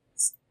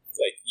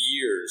 Like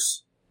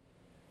years.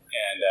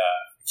 And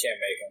I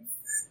can't make them.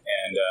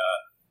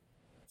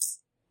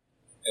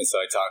 And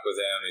so I talked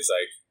with him. He's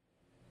like,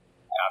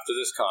 after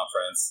this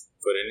conference,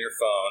 put in your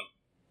phone.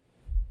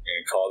 You're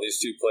going to call these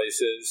 2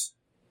 places.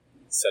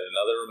 Set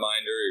another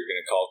reminder. You're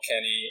going to call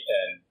Kenny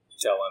and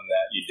tell him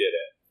that you did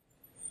it.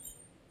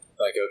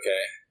 Like,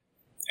 okay.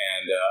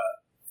 And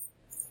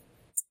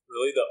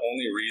really the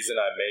only reason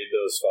I made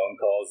those phone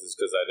calls is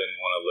because I didn't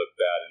want to look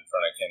bad in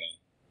front of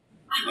Kenny.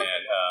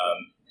 And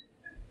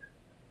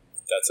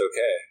that's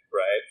okay,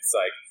 right? It's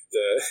like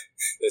the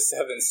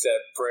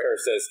 7-step prayer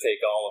says,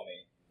 take all of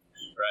me,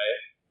 right?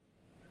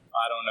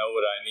 I don't know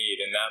what I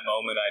need. In that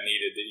moment, I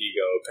needed the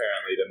ego,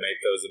 apparently, to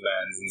make those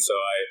amends. And so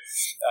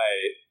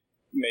I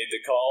made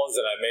the calls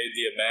and I made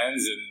the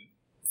amends, and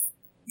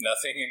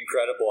nothing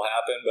incredible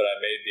happened, but I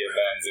made the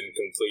amends and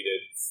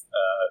completed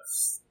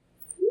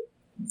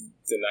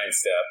the 9th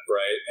step,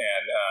 right?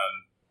 And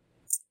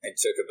it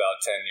took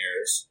about 10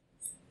 years.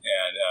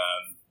 And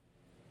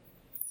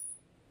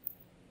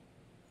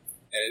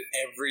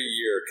every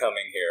year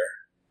coming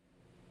here,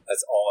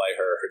 that's all I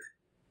heard.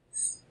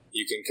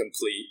 You can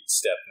complete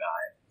step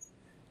 9.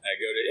 I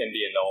go to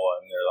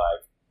Indianola and they're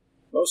like,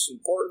 most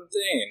important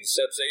thing in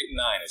steps 8 and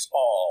 9 is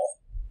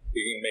all.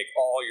 You can make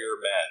all your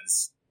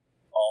amends.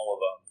 All of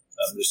them.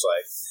 I'm just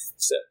like,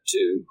 step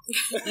 2.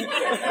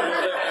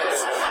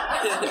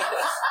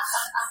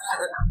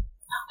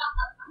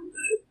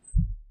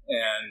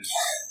 And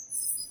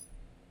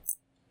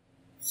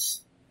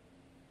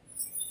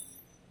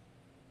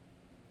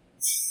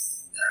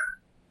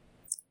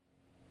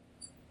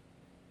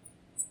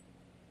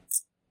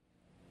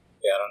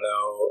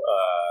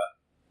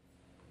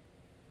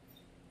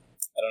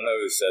I don't know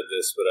who said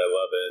this, but I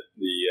love it.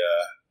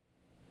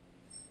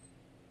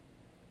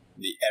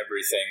 The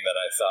everything that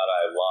I thought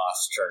I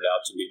lost turned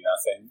out to be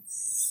nothing.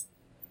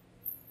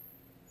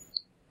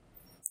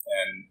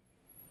 And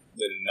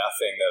the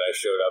nothing that I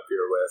showed up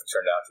here with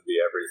turned out to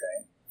be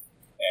everything.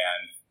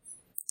 And,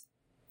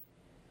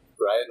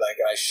 right,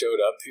 like I showed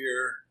up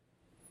here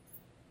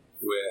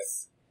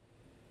with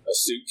a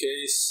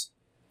suitcase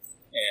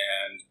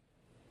and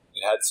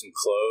it had some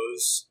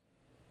clothes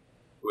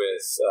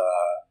with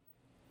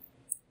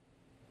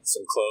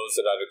some clothes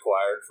that I'd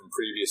acquired from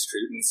previous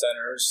treatment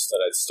centers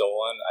that I'd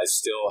stolen. I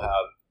still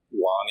have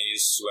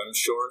Lonnie's swim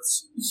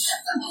shorts,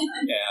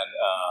 and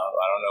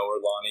I don't know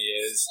where Lonnie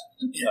is,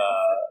 and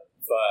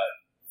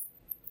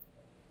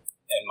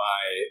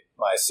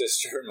my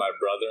sister and my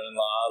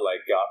brother-in-law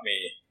got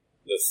me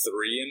the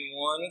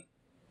 3-in-1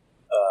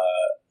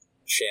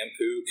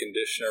 shampoo,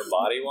 conditioner,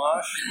 body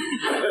wash.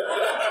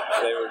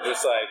 They were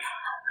just like,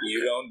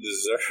 you don't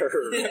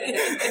deserve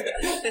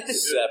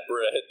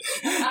separate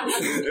things.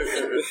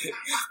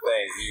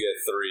 You get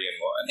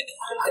 3-in-1,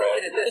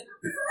 right?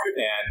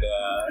 And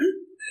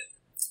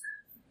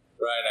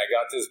right, and I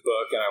got this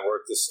book and I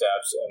worked the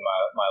steps, and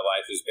my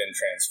life has been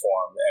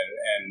transformed,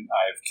 and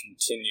I've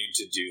continued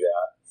to do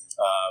that.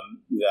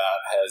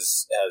 That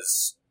has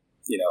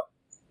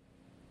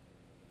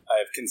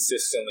I've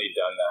consistently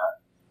done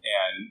that,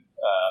 and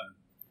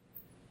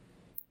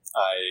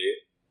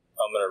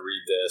I'm going to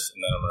read this, and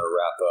then I'm going to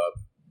wrap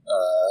up.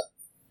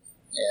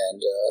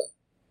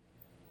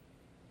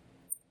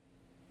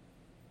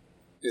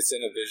 It's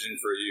in A Vision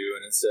for You,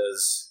 and it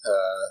says,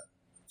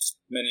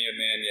 many a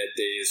man yet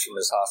dazed from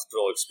his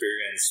hospital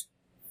experience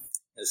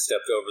has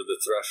stepped over the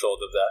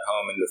threshold of that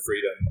home into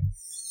freedom.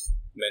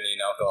 Many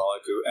an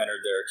alcoholic who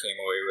entered there came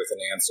away with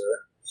an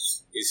answer.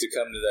 He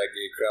succumbed to that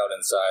gay crowd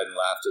inside and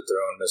laughed at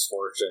their own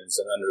misfortunes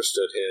and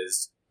understood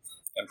his,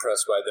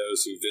 impressed by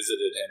those who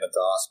visited him at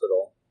the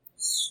hospital.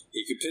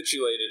 He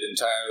capitulated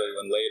entirely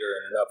when later,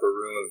 in an upper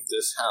room of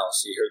this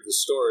house, he heard the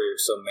story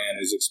of some man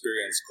whose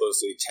experience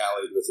closely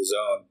tallied with his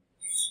own.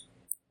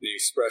 The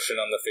expression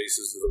on the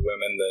faces of the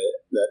women,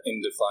 that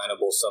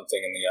indefinable something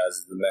in the eyes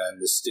of the men,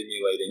 the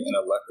stimulating and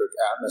electric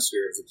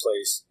atmosphere of the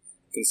place,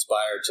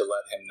 conspired to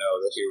let him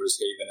know that here was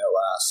haven at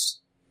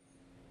last.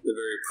 The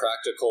very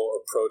practical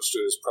approach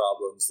to his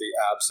problems, the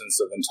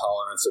absence of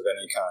intolerance of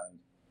any kind,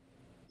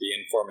 the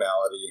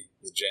informality,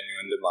 the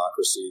genuine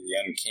democracy, the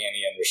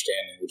uncanny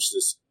understanding which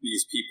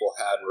these people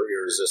had were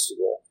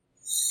irresistible.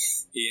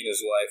 He and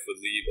his wife would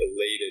leave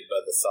elated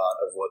by the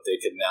thought of what they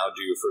could now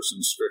do for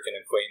some stricken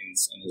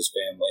acquaintance and his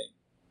family.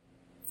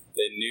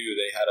 They knew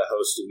they had a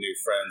host of new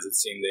friends. It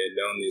seemed they had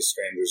known these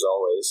strangers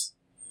always.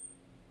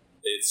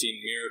 They had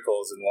seen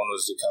miracles, and one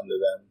was to come to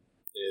them.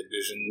 They had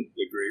visioned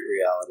the great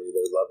reality,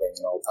 their loving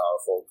and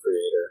all-powerful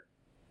Creator.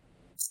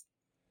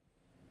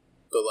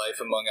 But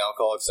life among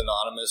Alcoholics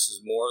Anonymous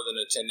is more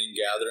than attending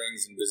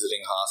gatherings and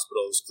visiting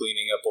hospitals,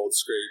 cleaning up old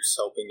scrapes,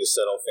 helping to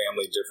settle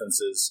family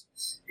differences,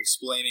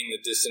 explaining the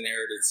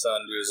disinherited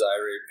son to his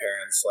irate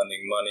parents,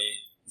 lending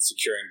money, and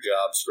securing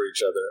jobs for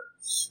each other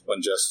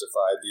when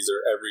justified. These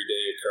are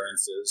everyday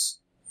occurrences.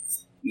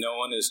 No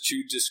one is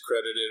too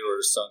discredited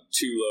or sunk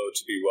too low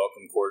to be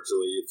welcomed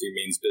cordially if he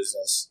means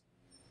business.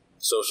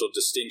 Social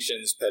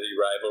distinctions, petty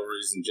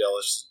rivalries, and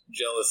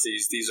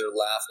jealousies, these are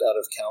laughed out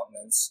of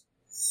countenance.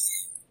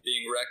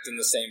 Being wrecked in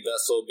the same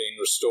vessel, being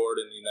restored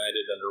and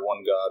united under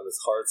one God, with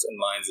hearts and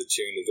minds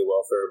attuned to the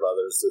welfare of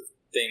others, the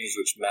things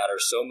which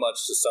matter so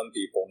much to some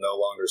people no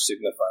longer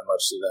signify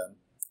much to them.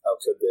 How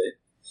could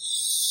they?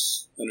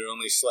 Under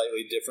only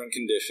slightly different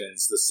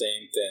conditions, the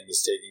same thing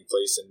is taking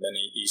place in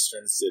many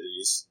eastern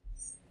cities.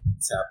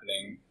 It's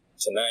happening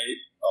tonight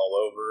all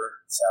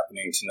over. It's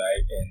happening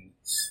tonight in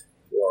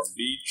Warm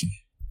Beach.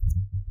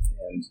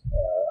 And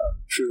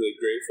I'm truly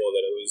grateful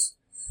that it was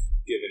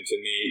given to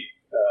me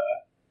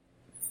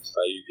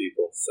by you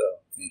people, so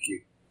thank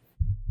you.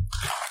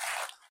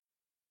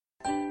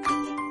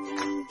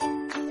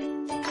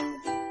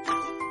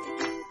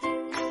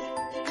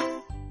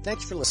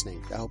 Thanks for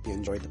listening. I hope you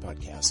enjoyed the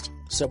podcast.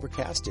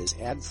 Sobercast is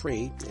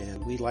ad-free,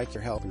 and we'd like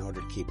your help in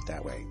order to keep it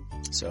that way.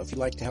 So if you'd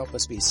like to help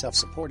us be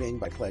self-supporting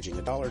by pledging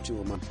 $1 or $2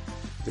 a month,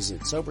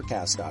 visit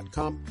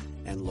Sobercast.com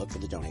and look for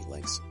the donate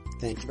links.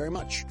 Thank you very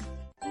much.